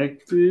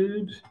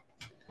connected.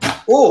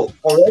 Oh,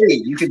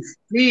 already you can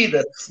see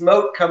the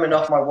smoke coming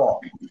off my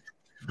wok.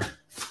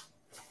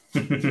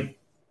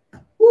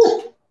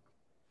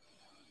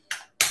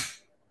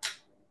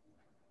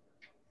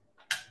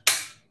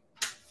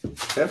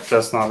 Yep,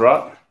 that's not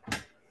right.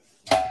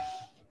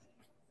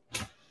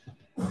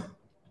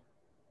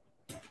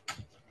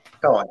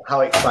 Come on, how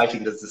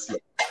exciting does this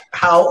look?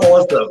 How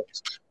awesome!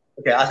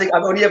 Okay, I think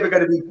I'm only ever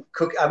going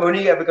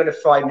to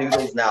fry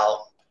noodles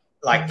now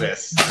like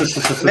this.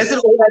 Unless it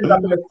all ends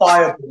up in a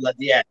fireball at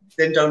the end,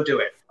 then don't do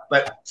it.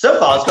 But so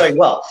far, it's going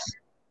well.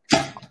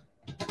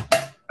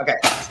 Okay,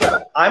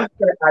 so I'm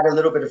going to add a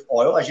little bit of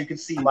oil. As you can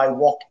see, my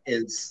wok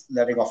is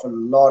letting off a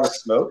lot of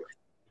smoke.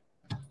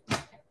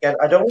 And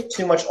I don't want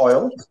too much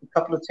oil, just a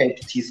couple of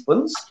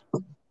teaspoons.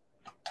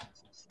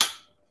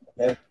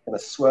 Okay, I'm going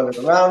to swirl it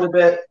around a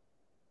bit.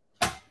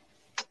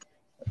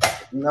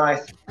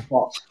 Nice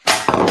hot.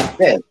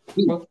 Then,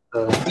 beef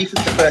is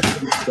the first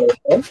thing to go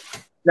in.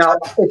 Now,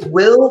 it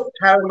will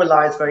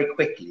caramelize very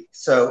quickly,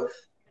 so,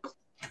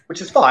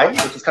 which is fine,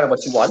 which is kind of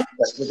what you want,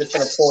 but we're just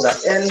going to pour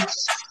that in.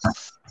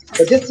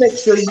 But just make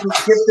sure you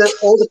give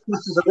all the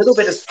pieces a little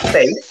bit of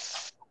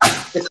space.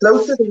 The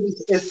closer the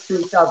meat is to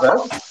each other,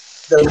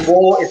 the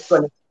more it's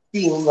going to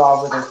steam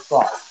rather than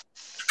fry.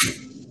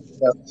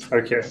 So,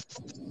 okay.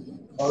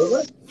 Over.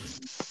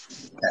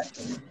 Okay.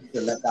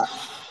 So let that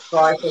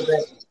fry for a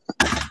bit.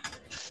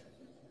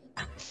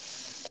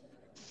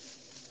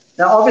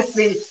 Now,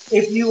 obviously,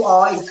 if you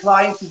are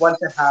inclined to want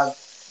to have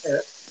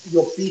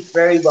your beef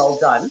very well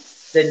done,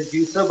 then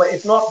do so, but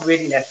it's not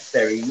really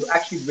necessary. You're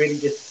actually really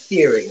just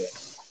searing it.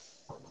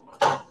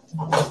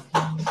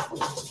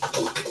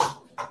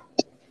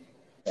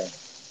 Okay.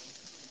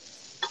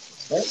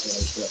 Okay,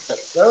 so let's flip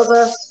it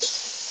over.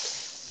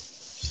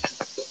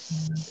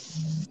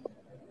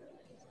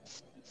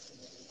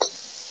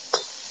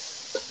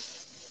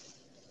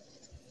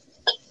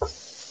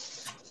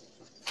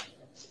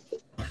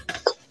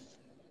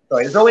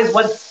 Sorry, there's always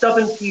one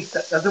stubborn piece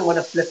that doesn't want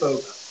to flip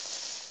over.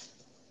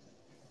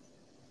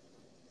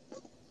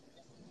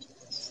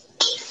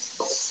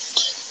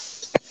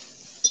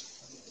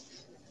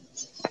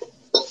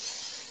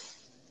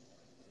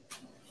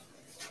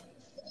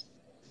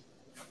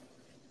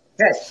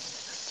 Okay,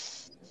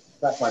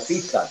 that's my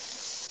piece done.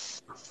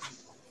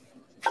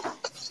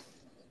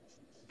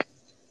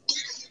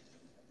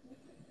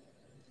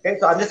 Okay,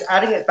 so I'm just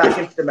adding it back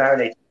into the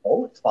marinated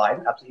bowl. It's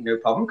fine, absolutely no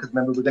problem, because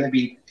remember, we're going to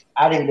be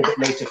adding a bit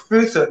later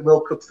through, so it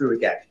will cook through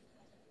again.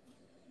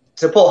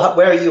 So, Paul,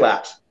 where are you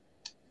at?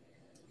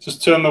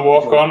 Just turn the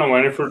wok on and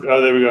waiting for.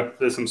 Oh, there we go.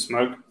 There's some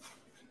smoke.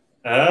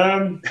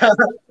 Some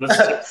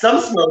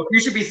smoke.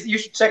 You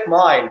should check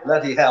mine.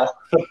 Bloody hell!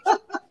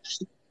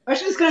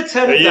 Actually, just going to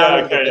turn it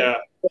down. Okay, yeah.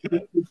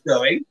 Keep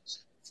going.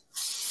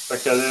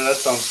 Okay, then that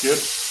sounds good.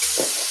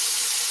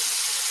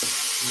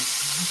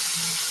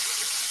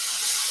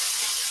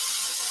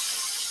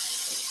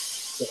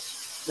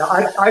 Now,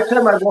 I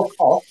turn my wok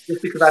off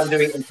just because I'm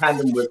doing it in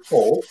tandem with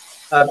Paul.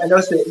 And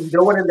also, you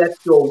don't want to let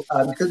your,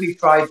 because we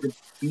fried the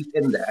beef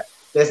in there,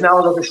 there's now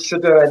a lot of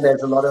sugar and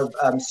there's a lot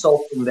of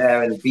salt in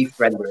there and beef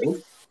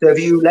rendering. So if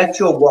you let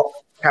your wok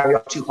carry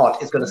on too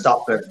hot, it's going to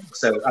start burning.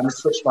 So I'm going to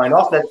switch mine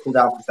off, let it cool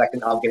down for a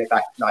second. I'll get it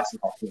back nice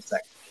and hot in a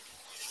second.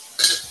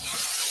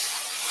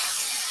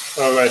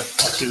 Oh, wait. I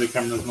see the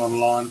camera's not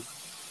online.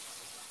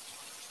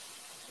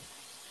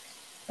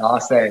 I'll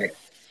say.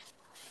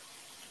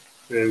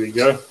 There we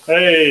go.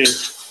 Hey,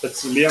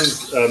 that's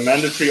Liam's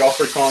mandatory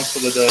Afrikaans for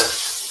the day.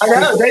 I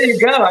know, there you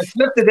go. I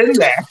slipped it in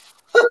there.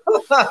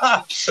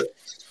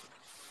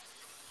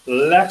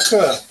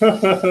 Lekker.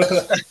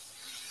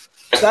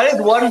 That is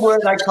one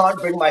word I can't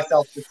bring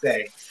myself to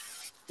say.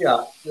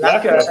 Yeah,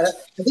 lekker.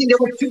 I think there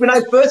were when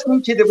I first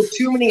moved here, there were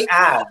too many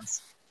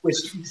ads which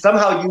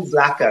somehow use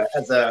lekker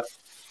as a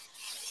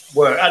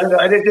word. I don't know,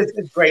 and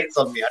it grates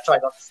on me. I try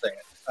not to say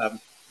it.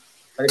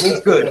 But it means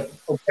good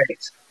or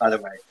great, by the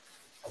way.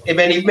 In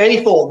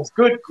many forms.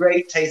 Good,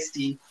 great,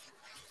 tasty,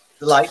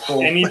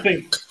 delightful.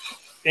 Anything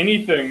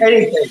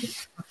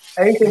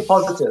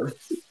positive.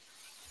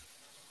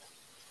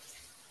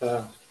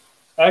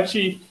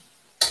 Actually,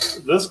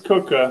 this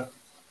cooker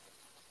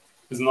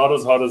is not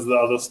as hot as the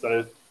other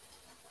stove.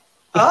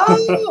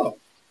 Oh,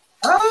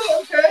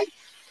 okay.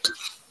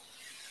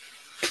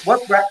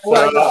 What brand?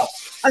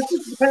 I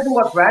think it depends on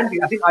what brand.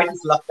 I think I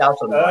just lucked out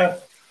on mine.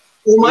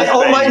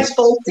 Mine's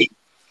faulty.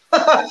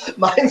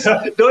 Mine's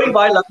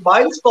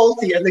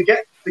faulty, and the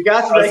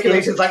gas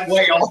regulation's like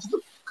way off.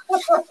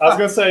 I was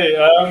gonna say,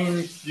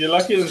 you're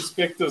lucky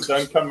inspectors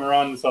don't come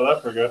around in South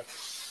Africa.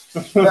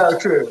 No,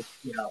 true.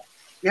 Yeah,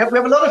 we have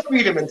a lot of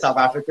freedom in South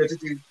Africa to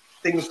do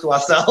things to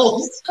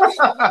ourselves.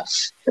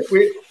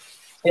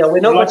 We're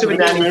not much of a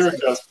nanny.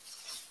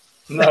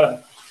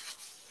 No.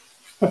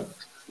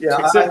 Yeah,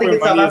 I think in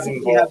South Africa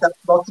you have that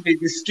philosophy.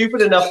 If you're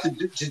stupid enough to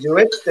do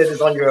it, then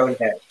it's on your own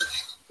head.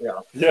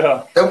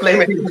 Yeah. Don't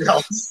blame anyone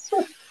else.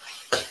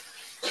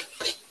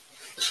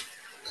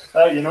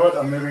 You know what?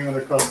 I'm moving it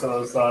across to the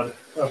other side.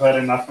 I've had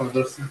enough of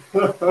this.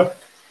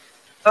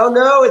 Oh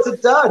no, it's a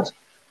dud.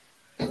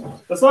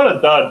 It's not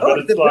a dud, but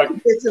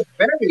it's a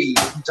very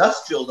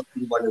industrial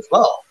looking one as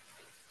well.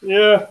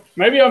 Yeah,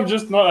 maybe I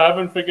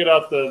haven't figured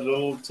out the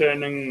little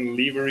turning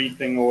levery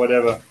thing or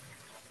whatever.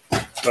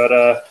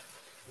 But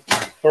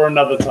for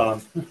another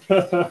time.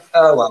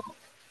 Oh well,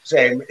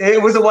 shame.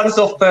 It was a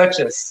once-off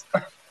purchase.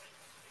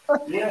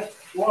 Yeah,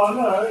 well,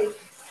 no,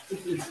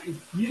 it's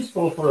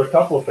useful for a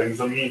couple of things.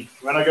 I mean,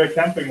 when I go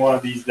camping one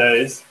of these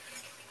days,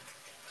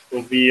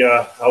 it'll be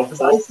helpful.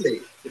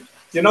 Precisely.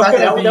 You're not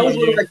that was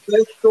one of my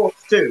first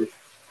thoughts too.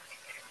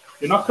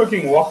 You're not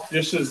cooking wok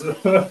dishes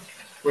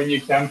when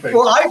you're camping.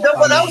 Well, that was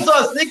what I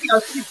was thinking. I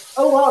was thinking,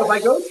 oh wow, if I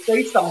go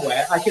stay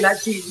somewhere, I can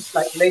actually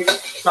make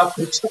stuff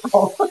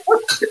myself.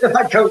 If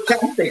I go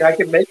camping, I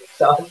can make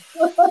stuff.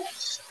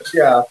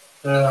 Yeah.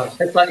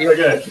 It's like you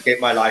complicate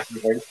my life.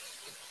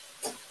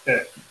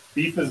 Okay,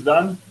 beef is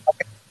done.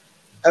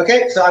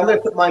 Okay, so I'm going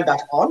to put mine back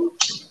on.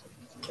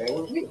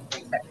 Okay,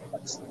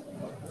 let's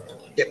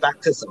get back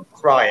to some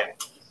frying.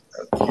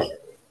 Okay.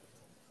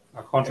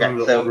 I can't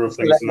remember the order of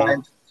things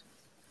now.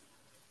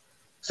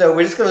 So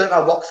we're just going to let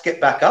our woks get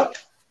back up.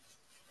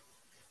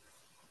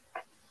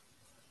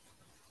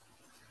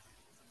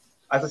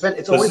 As I said,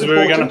 it's always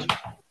important.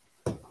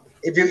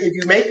 If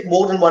you make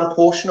more than one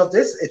portion of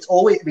this, it's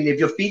always, if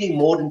you're feeding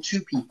more than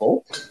 2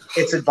 people,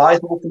 it's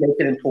advisable to make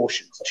it in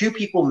portions. 2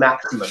 people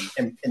maximum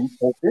in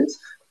portions.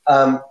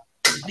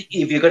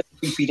 If you're going to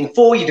be feeding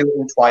 4, you do it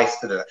in twice.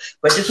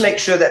 But just make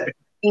sure that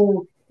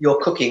between your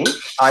cooking,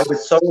 I would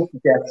so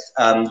suggest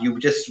you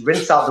just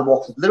rinse out the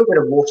wok with a little bit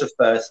of water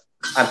first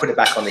and put it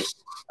back on the heat.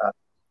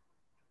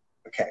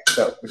 Okay,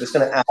 so we're just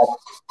going to add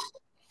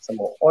some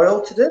more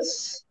oil to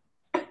this.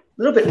 A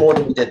little bit more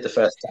than we did the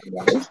first time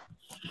around.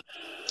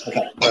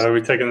 Okay.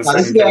 We're taking the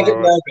this is where I get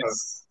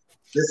nervous.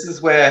 This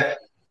is where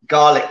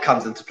garlic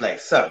comes into play.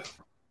 So I'm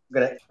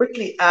going to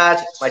quickly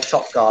add my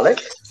chopped garlic.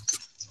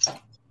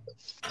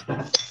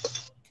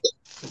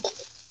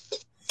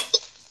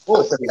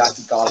 Oh, it's really nice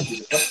and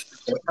garlicky.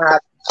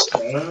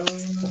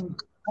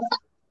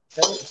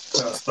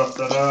 Stop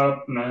that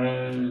up.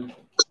 No.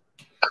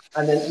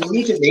 And then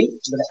immediately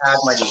I'm going to add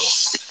my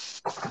noodles.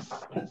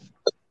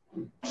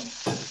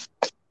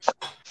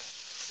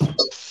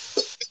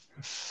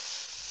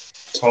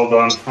 Hold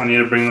on, I need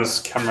to bring this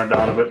camera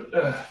down a bit.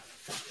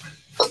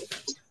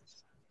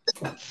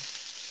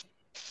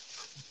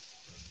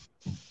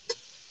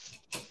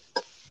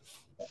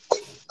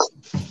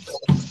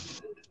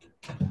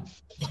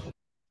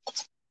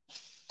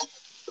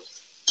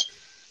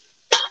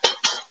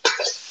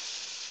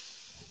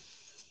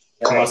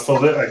 Am I still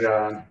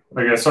there?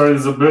 Okay, sorry,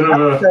 there's a bit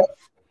of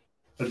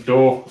a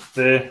door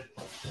there.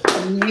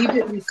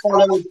 Immediately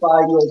followed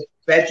by your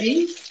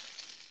veggies.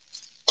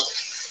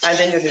 And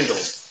then your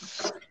noodles.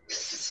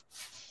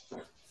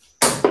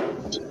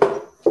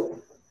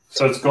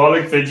 So it's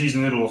garlic, veggies,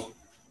 noodles.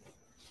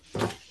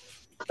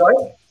 Sorry?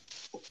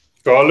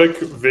 Garlic,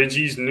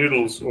 veggies,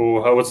 noodles,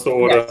 or what's the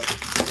order?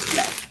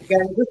 Yes.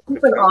 Again, just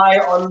keep an eye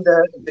on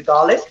the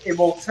garlic. It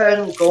will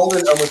turn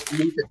golden almost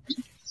immediately.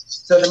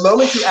 So the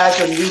moment you add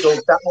your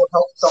noodles, that will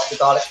help stop the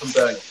garlic from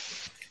burning.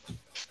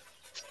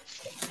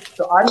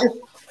 So I'm just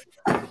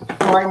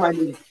frying my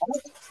noodles.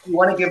 You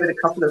want to give it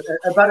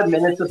about a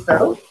minute or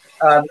so.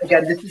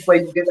 Again, this is where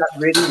you get that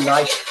really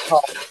nice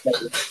hot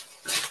flavor.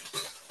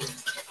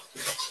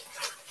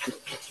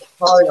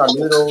 Frying our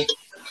noodles.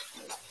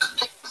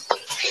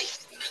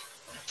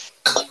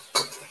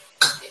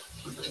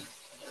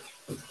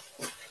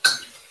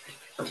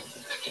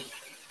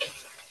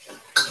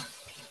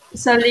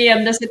 So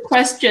Liam, there's a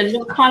question,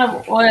 what kind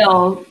of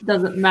oil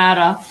does it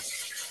matter?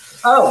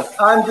 Oh,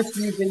 I'm just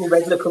using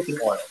regular cooking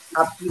oil.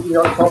 Absolutely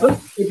not a problem.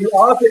 If you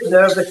are a bit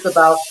nervous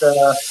about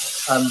the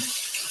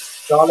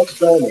garlic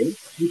burning,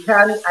 you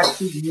can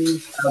actually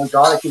use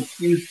garlic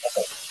infused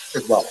oil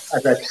as well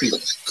as a treat.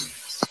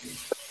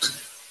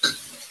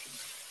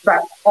 In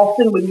fact,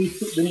 often when you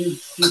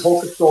see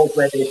whole stores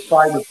where they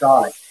fry with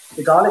garlic,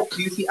 the garlic is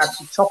usually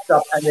actually chopped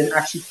up and then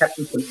actually kept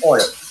in some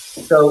oil.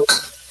 So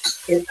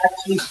it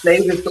actually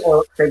flavors the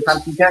oil at the same time.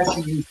 So you can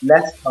actually use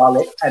less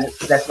garlic and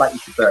it's less likely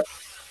to burn.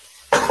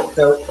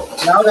 So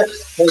now that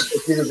the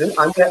noodles in,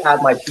 I'm going to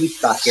add my beef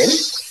back in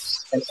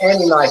and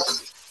any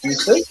nice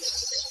juices.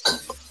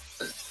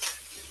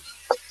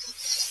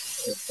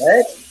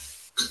 Okay.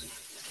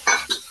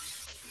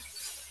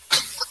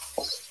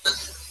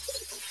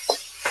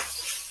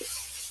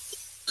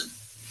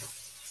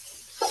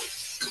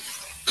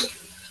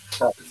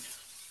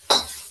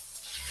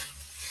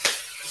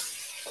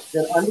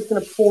 Then I'm just going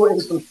to pour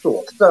in some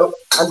sauce. So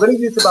I'm going to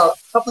use about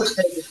a couple of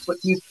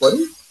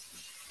teaspoons,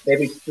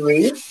 maybe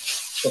 3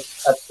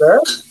 at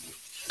first.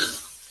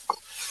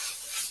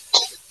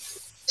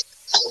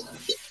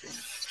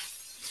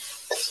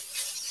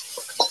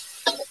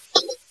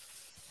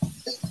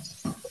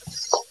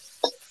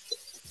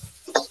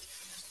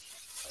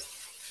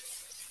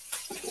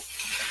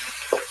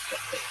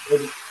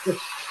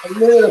 Just a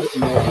little bit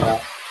more than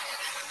that.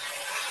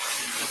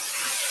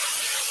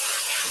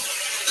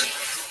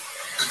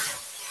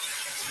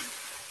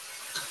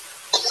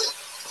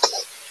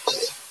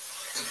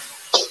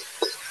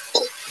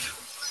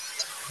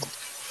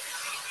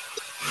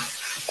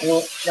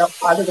 Now,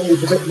 I think I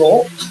need a bit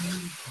more.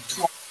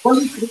 Well,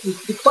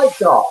 it's quite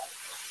dark.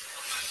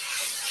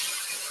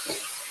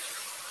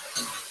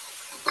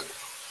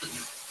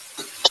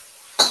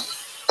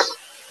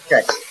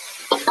 Okay.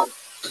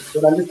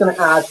 Then I'm just going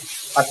to add,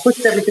 I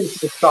pushed everything to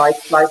the side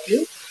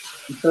slightly,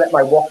 just to let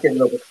my wok get a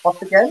little bit hot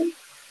again.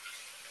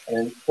 And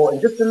then pour in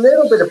just a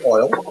little bit of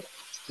oil.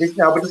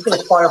 Now we're just going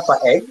to fry off our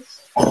eggs.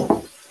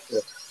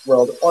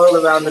 Swirl the oil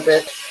around a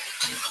bit.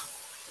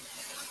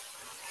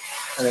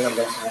 And then I'm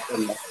going to add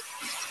in my eggs.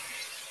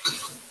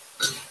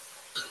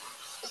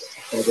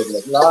 I'm going to give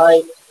it a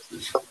light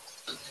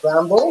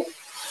scramble.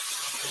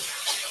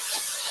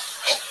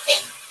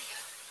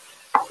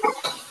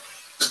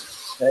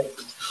 Okay,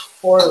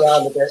 pour it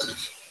around a bit.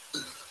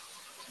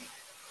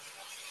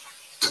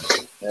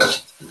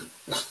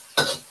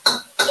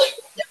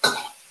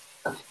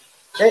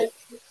 Okay,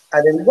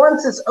 and then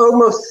once it's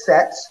almost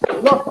set,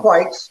 not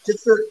quite,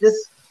 just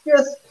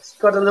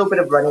got a little bit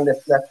of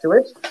runniness left to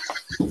it.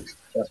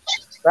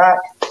 Just that,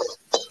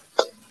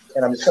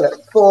 and I'm just going to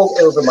fold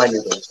over my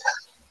noodles.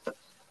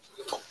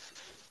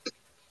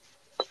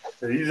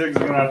 These eggs are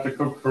going to have to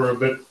cook for a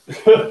bit.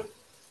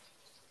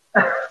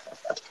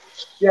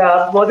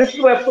 Yeah, well, this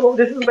is where Paul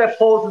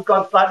has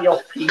gone slightly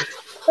off piece.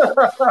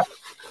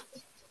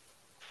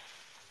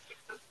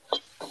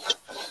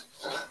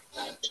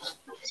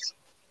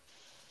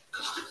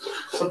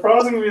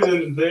 Surprisingly,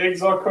 the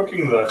eggs are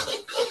cooking though.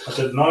 I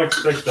did not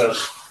expect that.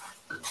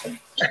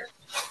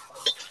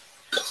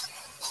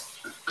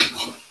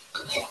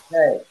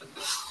 Okay,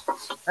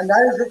 and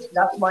that is it.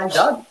 That's mine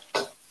done.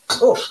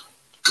 Oh,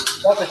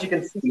 not that you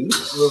can see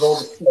with all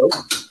the smoke.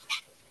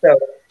 So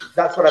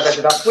that's what I've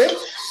ended up with.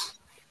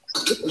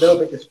 Just a little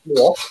bit just flew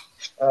off.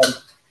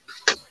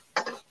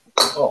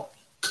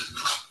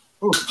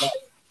 Ooh, nice.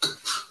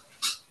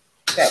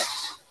 Okay,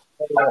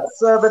 now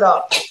serve it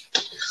up.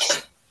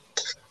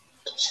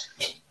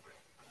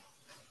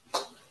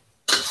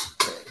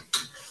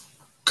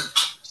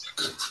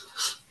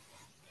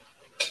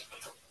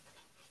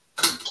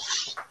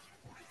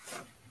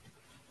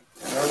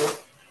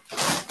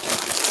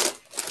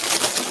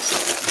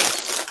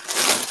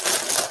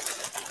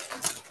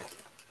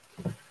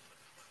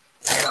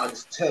 And I'll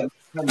just turn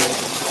over a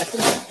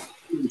second.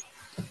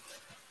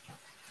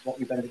 What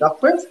we've ended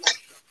up with.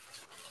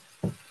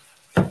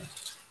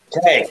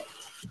 Okay.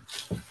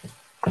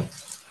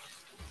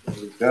 There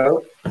we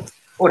go.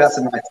 Oh, that's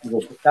a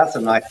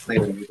nice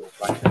flavor noodle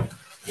right there.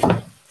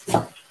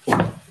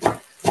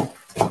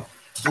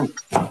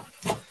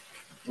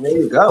 There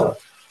you go.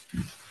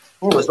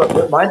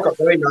 Oh, mine's got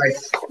very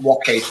nice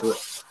wok to it.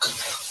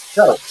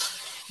 So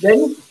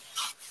then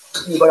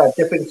we've got our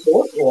dipping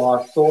sauce or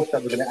our sauce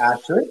that we're going to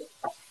add to it.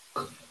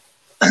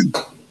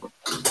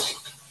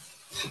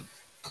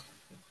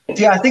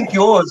 Yeah, I think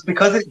yours,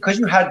 because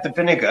you had the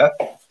vinegar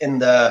in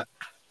the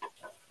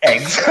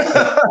eggs,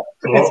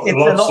 It's a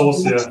lot more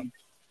saucier.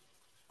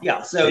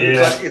 Yeah, so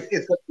it's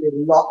going to be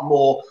a lot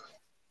more,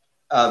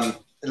 a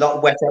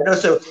lot wetter. And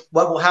also,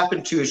 what will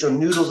happen too is your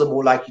noodles are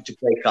more likely to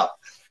break up.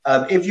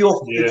 If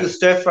you're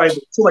stir frying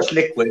with too much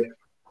liquid,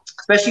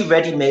 especially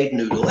ready-made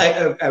noodles,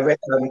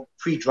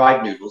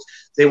 pre-dried noodles,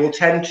 they will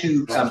tend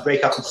to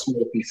break up in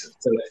small pieces.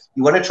 So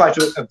you want to try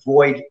to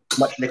avoid as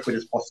much liquid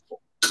as possible.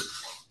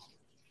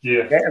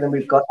 Yeah. Okay, and then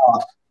we've got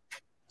our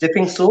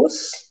dipping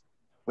sauce,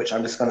 which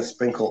I'm just going to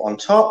sprinkle on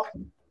top.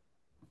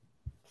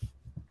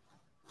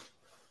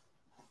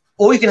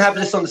 Or you can have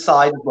this on the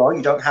side as well.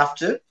 You don't have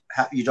to.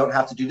 You don't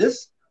have to do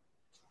this.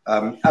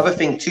 Other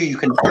thing too, you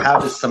can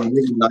have is some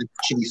really nice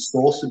chili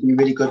sauce would be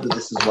really good with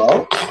this as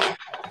well.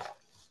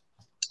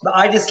 But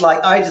I just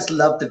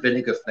love the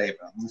vinegar flavor.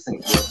 I'm just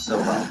thinking it works so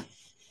well.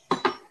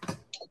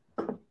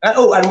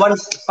 Oh, and one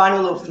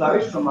final little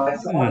flourish from my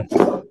side.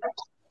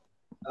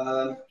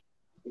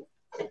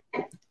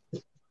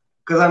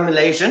 Because I'm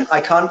Malaysian,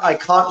 I can't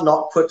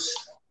not put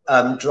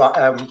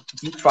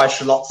deep fried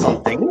shallots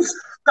on things.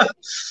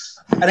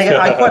 And again,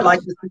 I quite like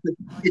this because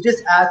it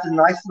just adds a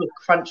nice little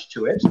crunch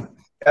to it.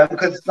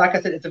 Because, like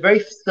I said, it's a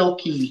very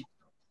silky,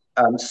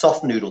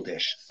 soft noodle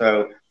dish.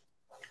 So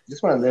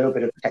just want a little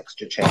bit of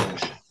texture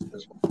change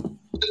as well.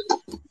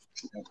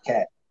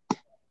 Okay.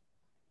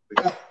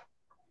 And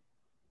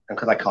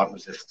because I can't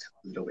resist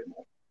a little bit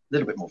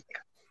more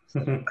thicker.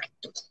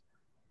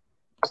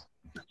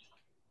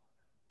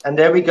 And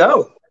there we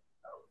go.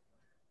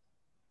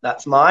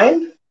 That's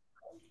mine.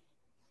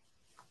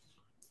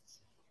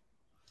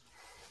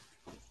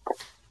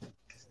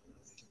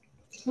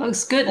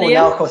 Looks good, Liam.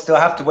 Now, of course, do I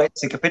have to wait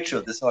to take a picture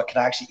of this so I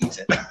can actually eat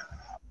it?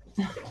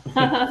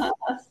 I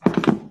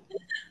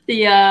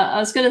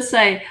was going to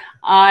say,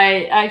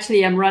 I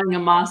actually am running a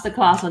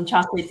masterclass on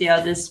char kway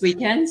teow this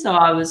weekend. So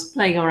I was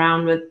playing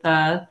around with,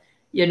 blood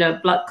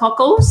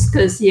cockles,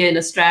 because here in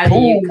Australia,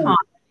 you can't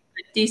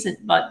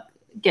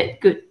get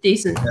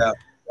decent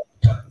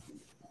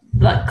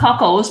blood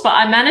cockles. But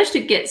I managed to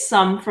get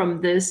some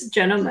from this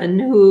gentleman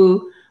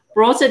who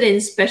brought it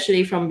in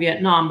specially from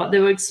Vietnam, but they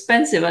were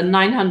expensive. A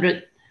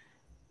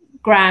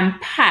 900-gram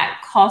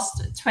pack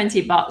cost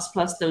 $20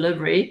 plus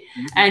delivery.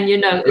 And,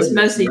 it's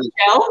mostly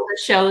shell. The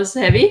shell is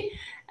heavy.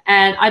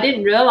 And I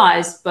didn't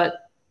realize,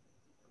 but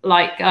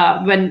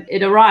when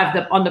it arrived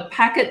on the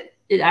packet,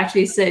 it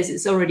actually says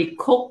it's already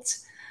cooked.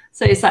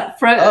 So it's like,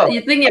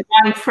 you think you're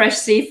buying fresh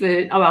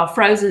seafood,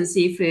 frozen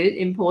seafood,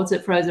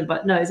 imported frozen,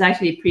 but no, it's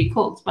actually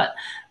pre-cooked. But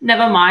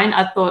never mind.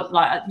 I thought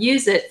I'd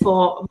use it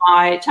for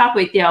my char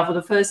kway teow for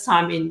the first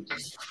time in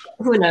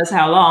who knows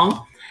how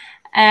long.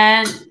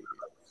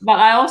 But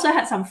I also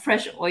had some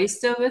fresh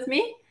oyster with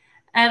me.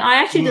 And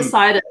I actually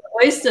decided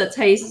oyster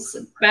tastes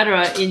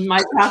better in my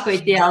char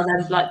kway teow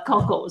than blood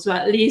cockles, or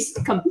at least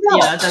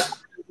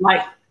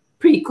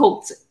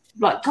pre-cooked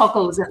blood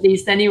cockles at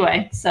least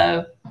anyway.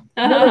 So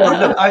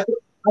look, I think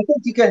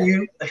you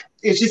can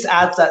it just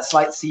adds that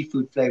slight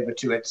seafood flavor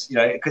to it,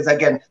 because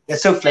again, they're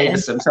so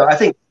flavorsome. So I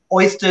think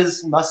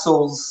oysters,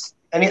 mussels,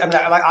 I don't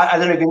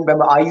know if you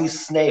remember, I use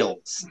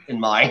snails in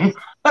mine.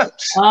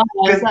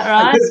 Is that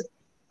right?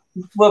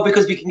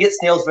 Because we can get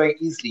snails very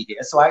easily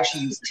here. So I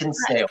actually use tin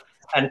snail.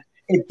 And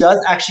it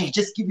does actually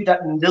just give you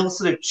that little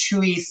sort of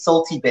chewy,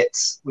 salty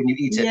bits when you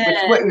eat it,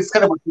 which is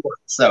kind of what you want.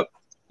 So,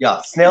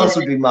 snails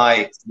would be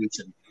my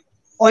solution.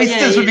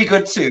 Oysters would be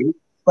good too,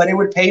 but it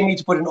would pay me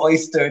to put an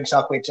oyster in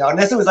char kway teow,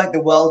 unless it was like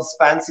the world's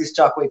fanciest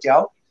char kway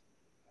teow.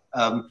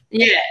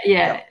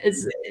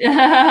 It's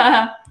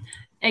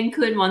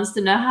Enkun wants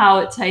to know how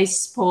it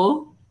tastes,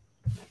 Paul.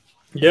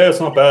 Yeah, it's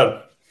not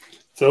bad.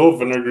 It's all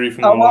vinegary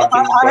from the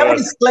market. I have a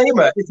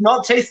disclaimer. It's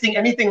not tasting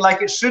anything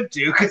like it should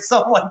do because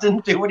someone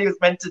didn't do what he was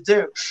meant to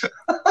do.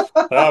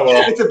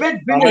 It's a bit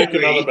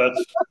vinegary.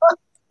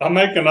 I'll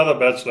make another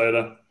batch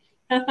later.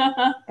 Let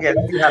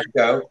me have a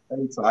go. Let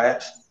me try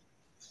it.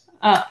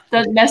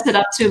 Don't mess it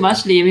up too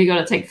much, Liam. You got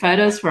to take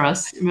photos for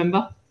us.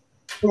 Remember?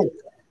 It's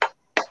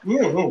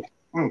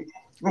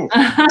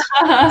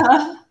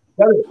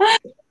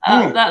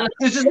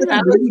just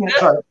really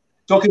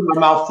talking my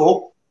mouth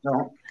full.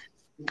 No.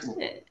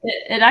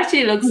 It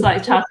actually looks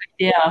like char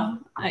kway teow.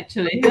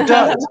 Actually, it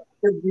does.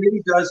 It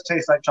really does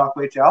taste like char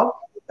kway teow.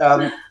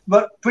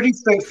 But pretty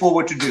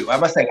straightforward to do, I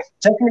must say.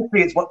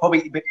 Technically, it's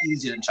probably a bit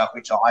easier than char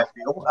kway teow, I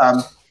feel.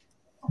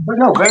 But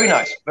no, very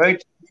nice. Very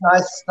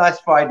nice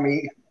fried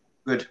meat.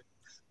 Good.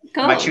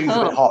 Cool, my chili's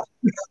a bit hot.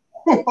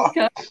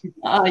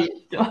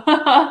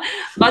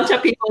 Bunch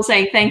of people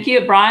saying thank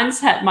you. Brian's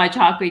had my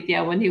char kway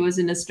teow when he was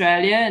in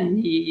Australia and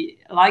he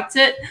liked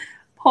it.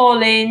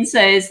 Pauline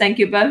says thank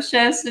you both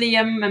chefs,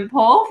 Liam and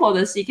Paul, for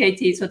the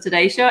CKTs for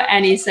today's show.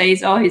 Annie says,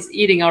 he's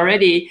eating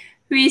already.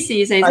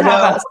 Huisi says, how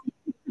about sea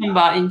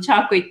cucumber in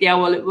char kway teow?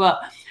 Will it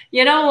work?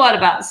 You know what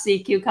about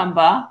sea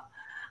cucumber?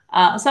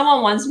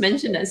 Someone once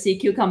mentioned that sea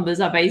cucumbers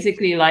are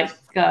basically like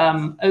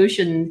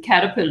ocean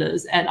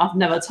caterpillars, and I've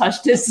never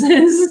touched it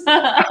since.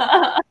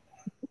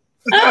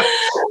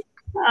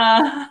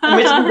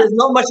 Admittedly, there's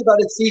not much about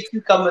a sea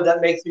cucumber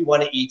that makes me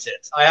want to eat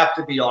it. I have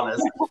to be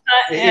honest.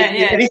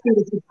 Anything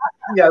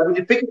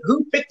that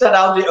who picked that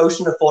out of the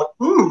ocean and thought,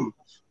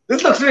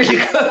 this looks really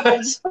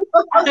good.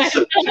 Someone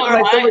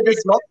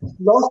just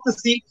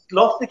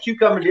lost the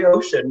cucumber in the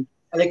ocean,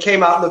 and it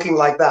came out looking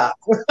like that.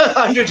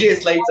 100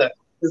 years later,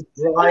 this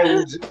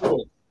blind.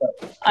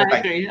 I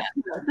agree. I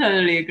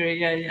totally agree.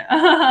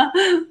 Yeah.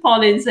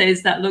 Pauline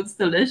says that looks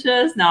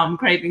delicious. Now I'm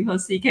craving for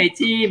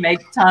CKT.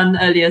 Meg Tan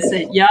earlier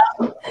said yum.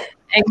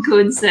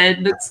 Enkun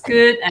said looks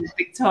good, and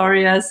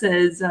Victoria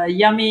says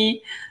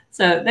yummy.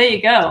 So there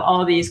you go.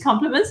 All these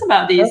compliments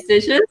about these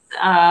dishes.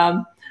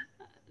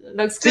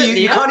 Looks good. So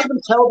you can't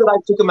even tell that I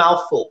took a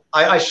mouthful.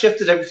 I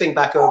shifted everything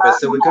back over,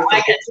 so we're good.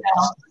 I can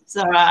tell.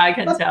 So I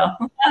can tell.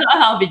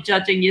 I'll be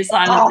judging you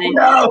silently.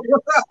 Oh,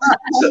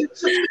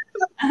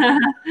 no.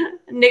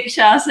 Nick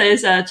Shah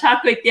says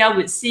char kway teow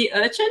with sea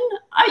urchin.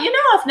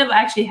 I've never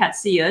actually had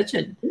sea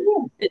urchin.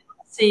 It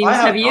seems.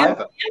 Have you?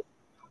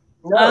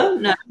 No.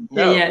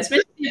 Yeah, it's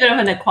meant to be a bit of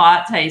an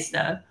acquired taste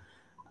though.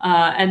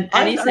 And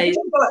he says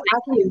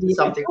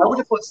something. I would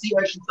have thought sea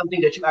urchin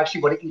something that you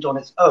actually want to eat on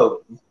its own.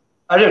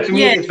 I don't know. To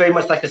me, it's very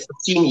much like a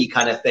sashimi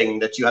kind of thing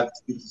that you have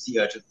to do with sea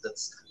urchins.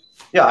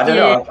 I don't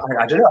know.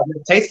 I don't know. I've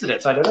never tasted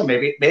it, so I don't know.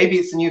 Maybe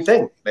it's a new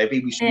thing.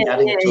 Maybe we should be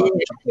adding it to our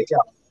char kway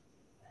teow.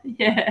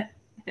 Yeah.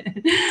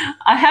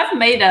 I have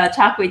made a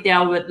char kway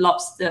teow with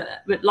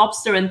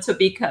lobster and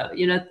tobiko.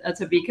 A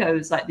tobiko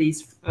is like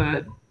these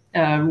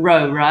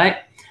roe, right?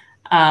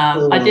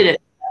 I did it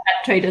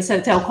at Traders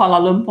Hotel Kuala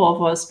Lumpur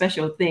for a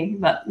special thing,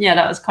 but yeah,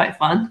 that was quite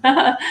fun.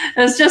 It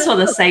was just for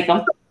the sake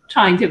of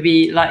trying to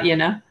be like,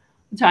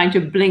 trying to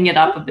bling it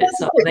up a bit,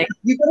 sort of thing.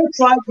 You've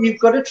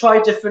got to try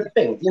different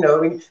things.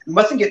 You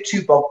mustn't get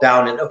too bogged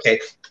down in, okay,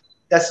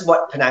 this is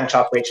what Penang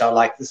char kway teow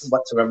like. This is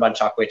what Seremban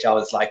char kway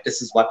teow is like.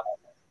 This is what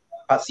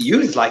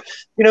Patsiu is like.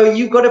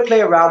 You've got to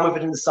play around with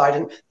it and decide.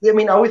 And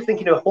I always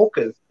think,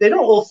 hawkers, they don't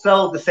all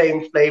sell the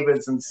same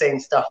flavors and the same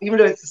stuff, even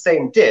though it's the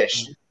same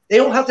dish. They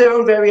all have their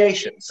own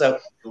variations. So,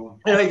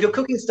 if you're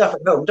cooking stuff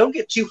at home, don't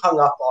get too hung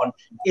up on,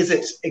 is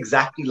it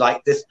exactly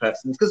like this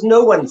person's? Because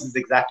no one's is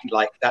exactly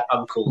like that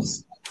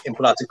uncle's in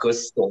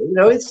Pulatico's store.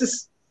 It's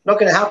just not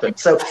going to happen.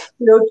 So,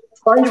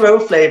 find your own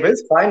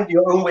flavors, find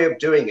your own way of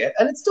doing it,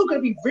 and it's still going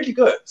to be really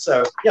good.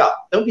 So, yeah,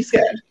 don't be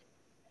scared.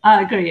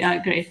 I agree.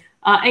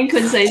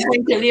 Enkun says,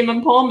 thank you,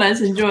 Lemon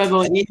Palmer's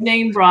enjoyable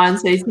evening. Brian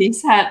says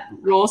he's had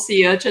raw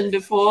sea urchin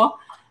before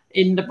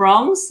in the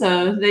Bronx.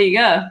 So there you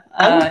go.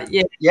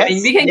 Yes.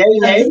 We can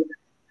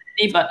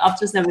but I've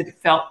just never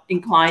felt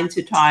inclined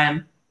to try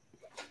them.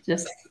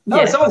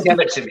 Someone gave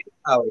it to me.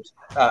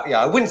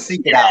 I wouldn't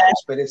seek it out,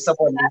 but if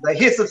someone was like,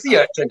 here's some sea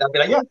urchin, I'd be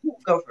like, yeah,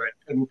 go for it.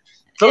 And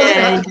so I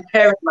have to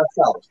prepare it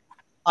myself.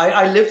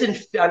 I lived in,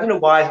 I don't know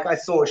why, I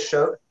saw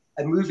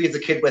a movie as a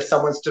kid where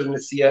someone stood in a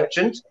sea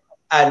urchin,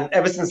 and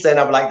ever since then,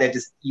 I'm like, they're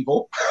just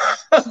evil.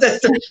 They're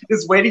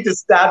just waiting to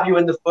stab you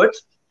in the foot.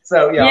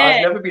 So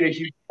I've never been a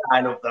huge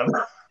fan of them.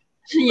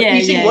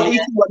 Eating one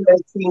they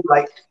seem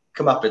like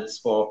comeuppance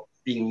for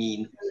being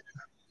mean.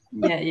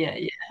 Yeah.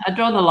 I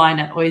draw the line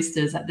at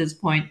oysters at this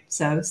point.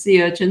 So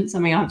sea urchin,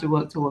 something I have to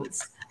work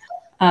towards.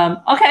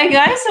 Okay,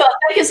 guys. So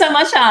thank you so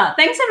much.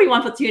 Thanks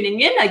everyone for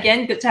tuning in.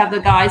 Again, good to have the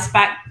guys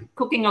back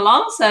cooking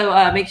along. So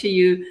make sure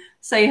you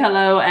say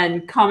hello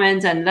and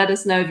comment and let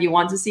us know if you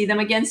want to see them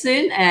again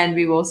soon, and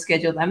we will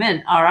schedule them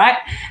in. All right.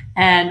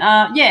 And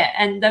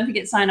and don't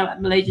forget, sign up at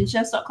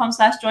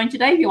malaysianchefs.com/join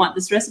today if you want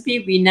this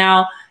recipe. We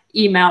now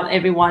email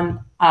everyone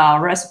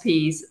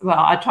recipes. Well,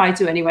 I try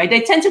to anyway.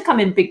 They tend to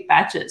come in big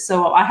batches.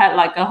 So I had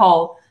like a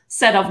whole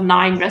set of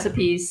 9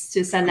 recipes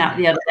to send out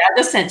the other day. I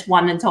just sent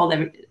one and told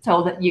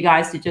you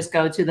guys to just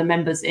go to the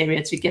members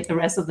area to get the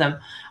rest of them.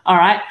 All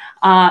right.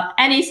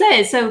 And he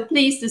says, so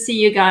pleased to see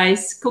you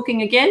guys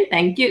cooking again.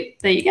 Thank you.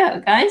 There you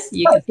go, guys.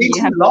 You have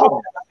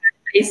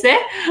is there?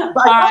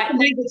 But I can't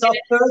believe it's our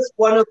first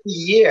one of the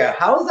year.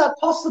 How is that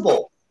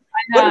possible?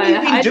 What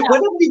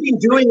have we been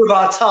doing with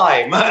our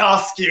time? I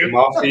ask you.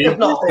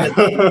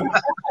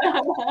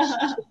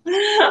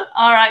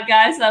 All right,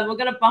 guys. We're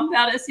going to bump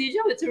out as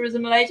usual with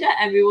Tourism Malaysia,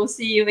 and we will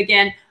see you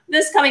again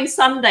this coming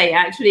Sunday.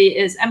 Actually,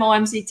 is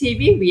MOMC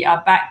TV. We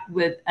are back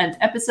with an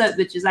episode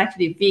which is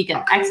actually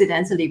vegan,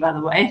 accidentally, by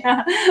the way.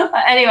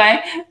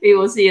 Anyway, we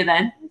will see you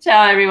then.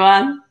 Ciao,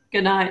 everyone.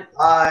 Good night.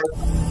 Bye.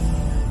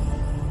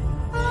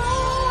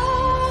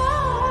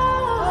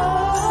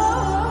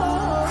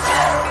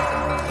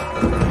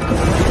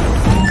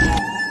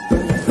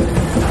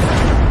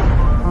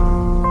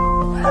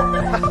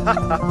 Ha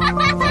ha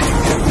ha!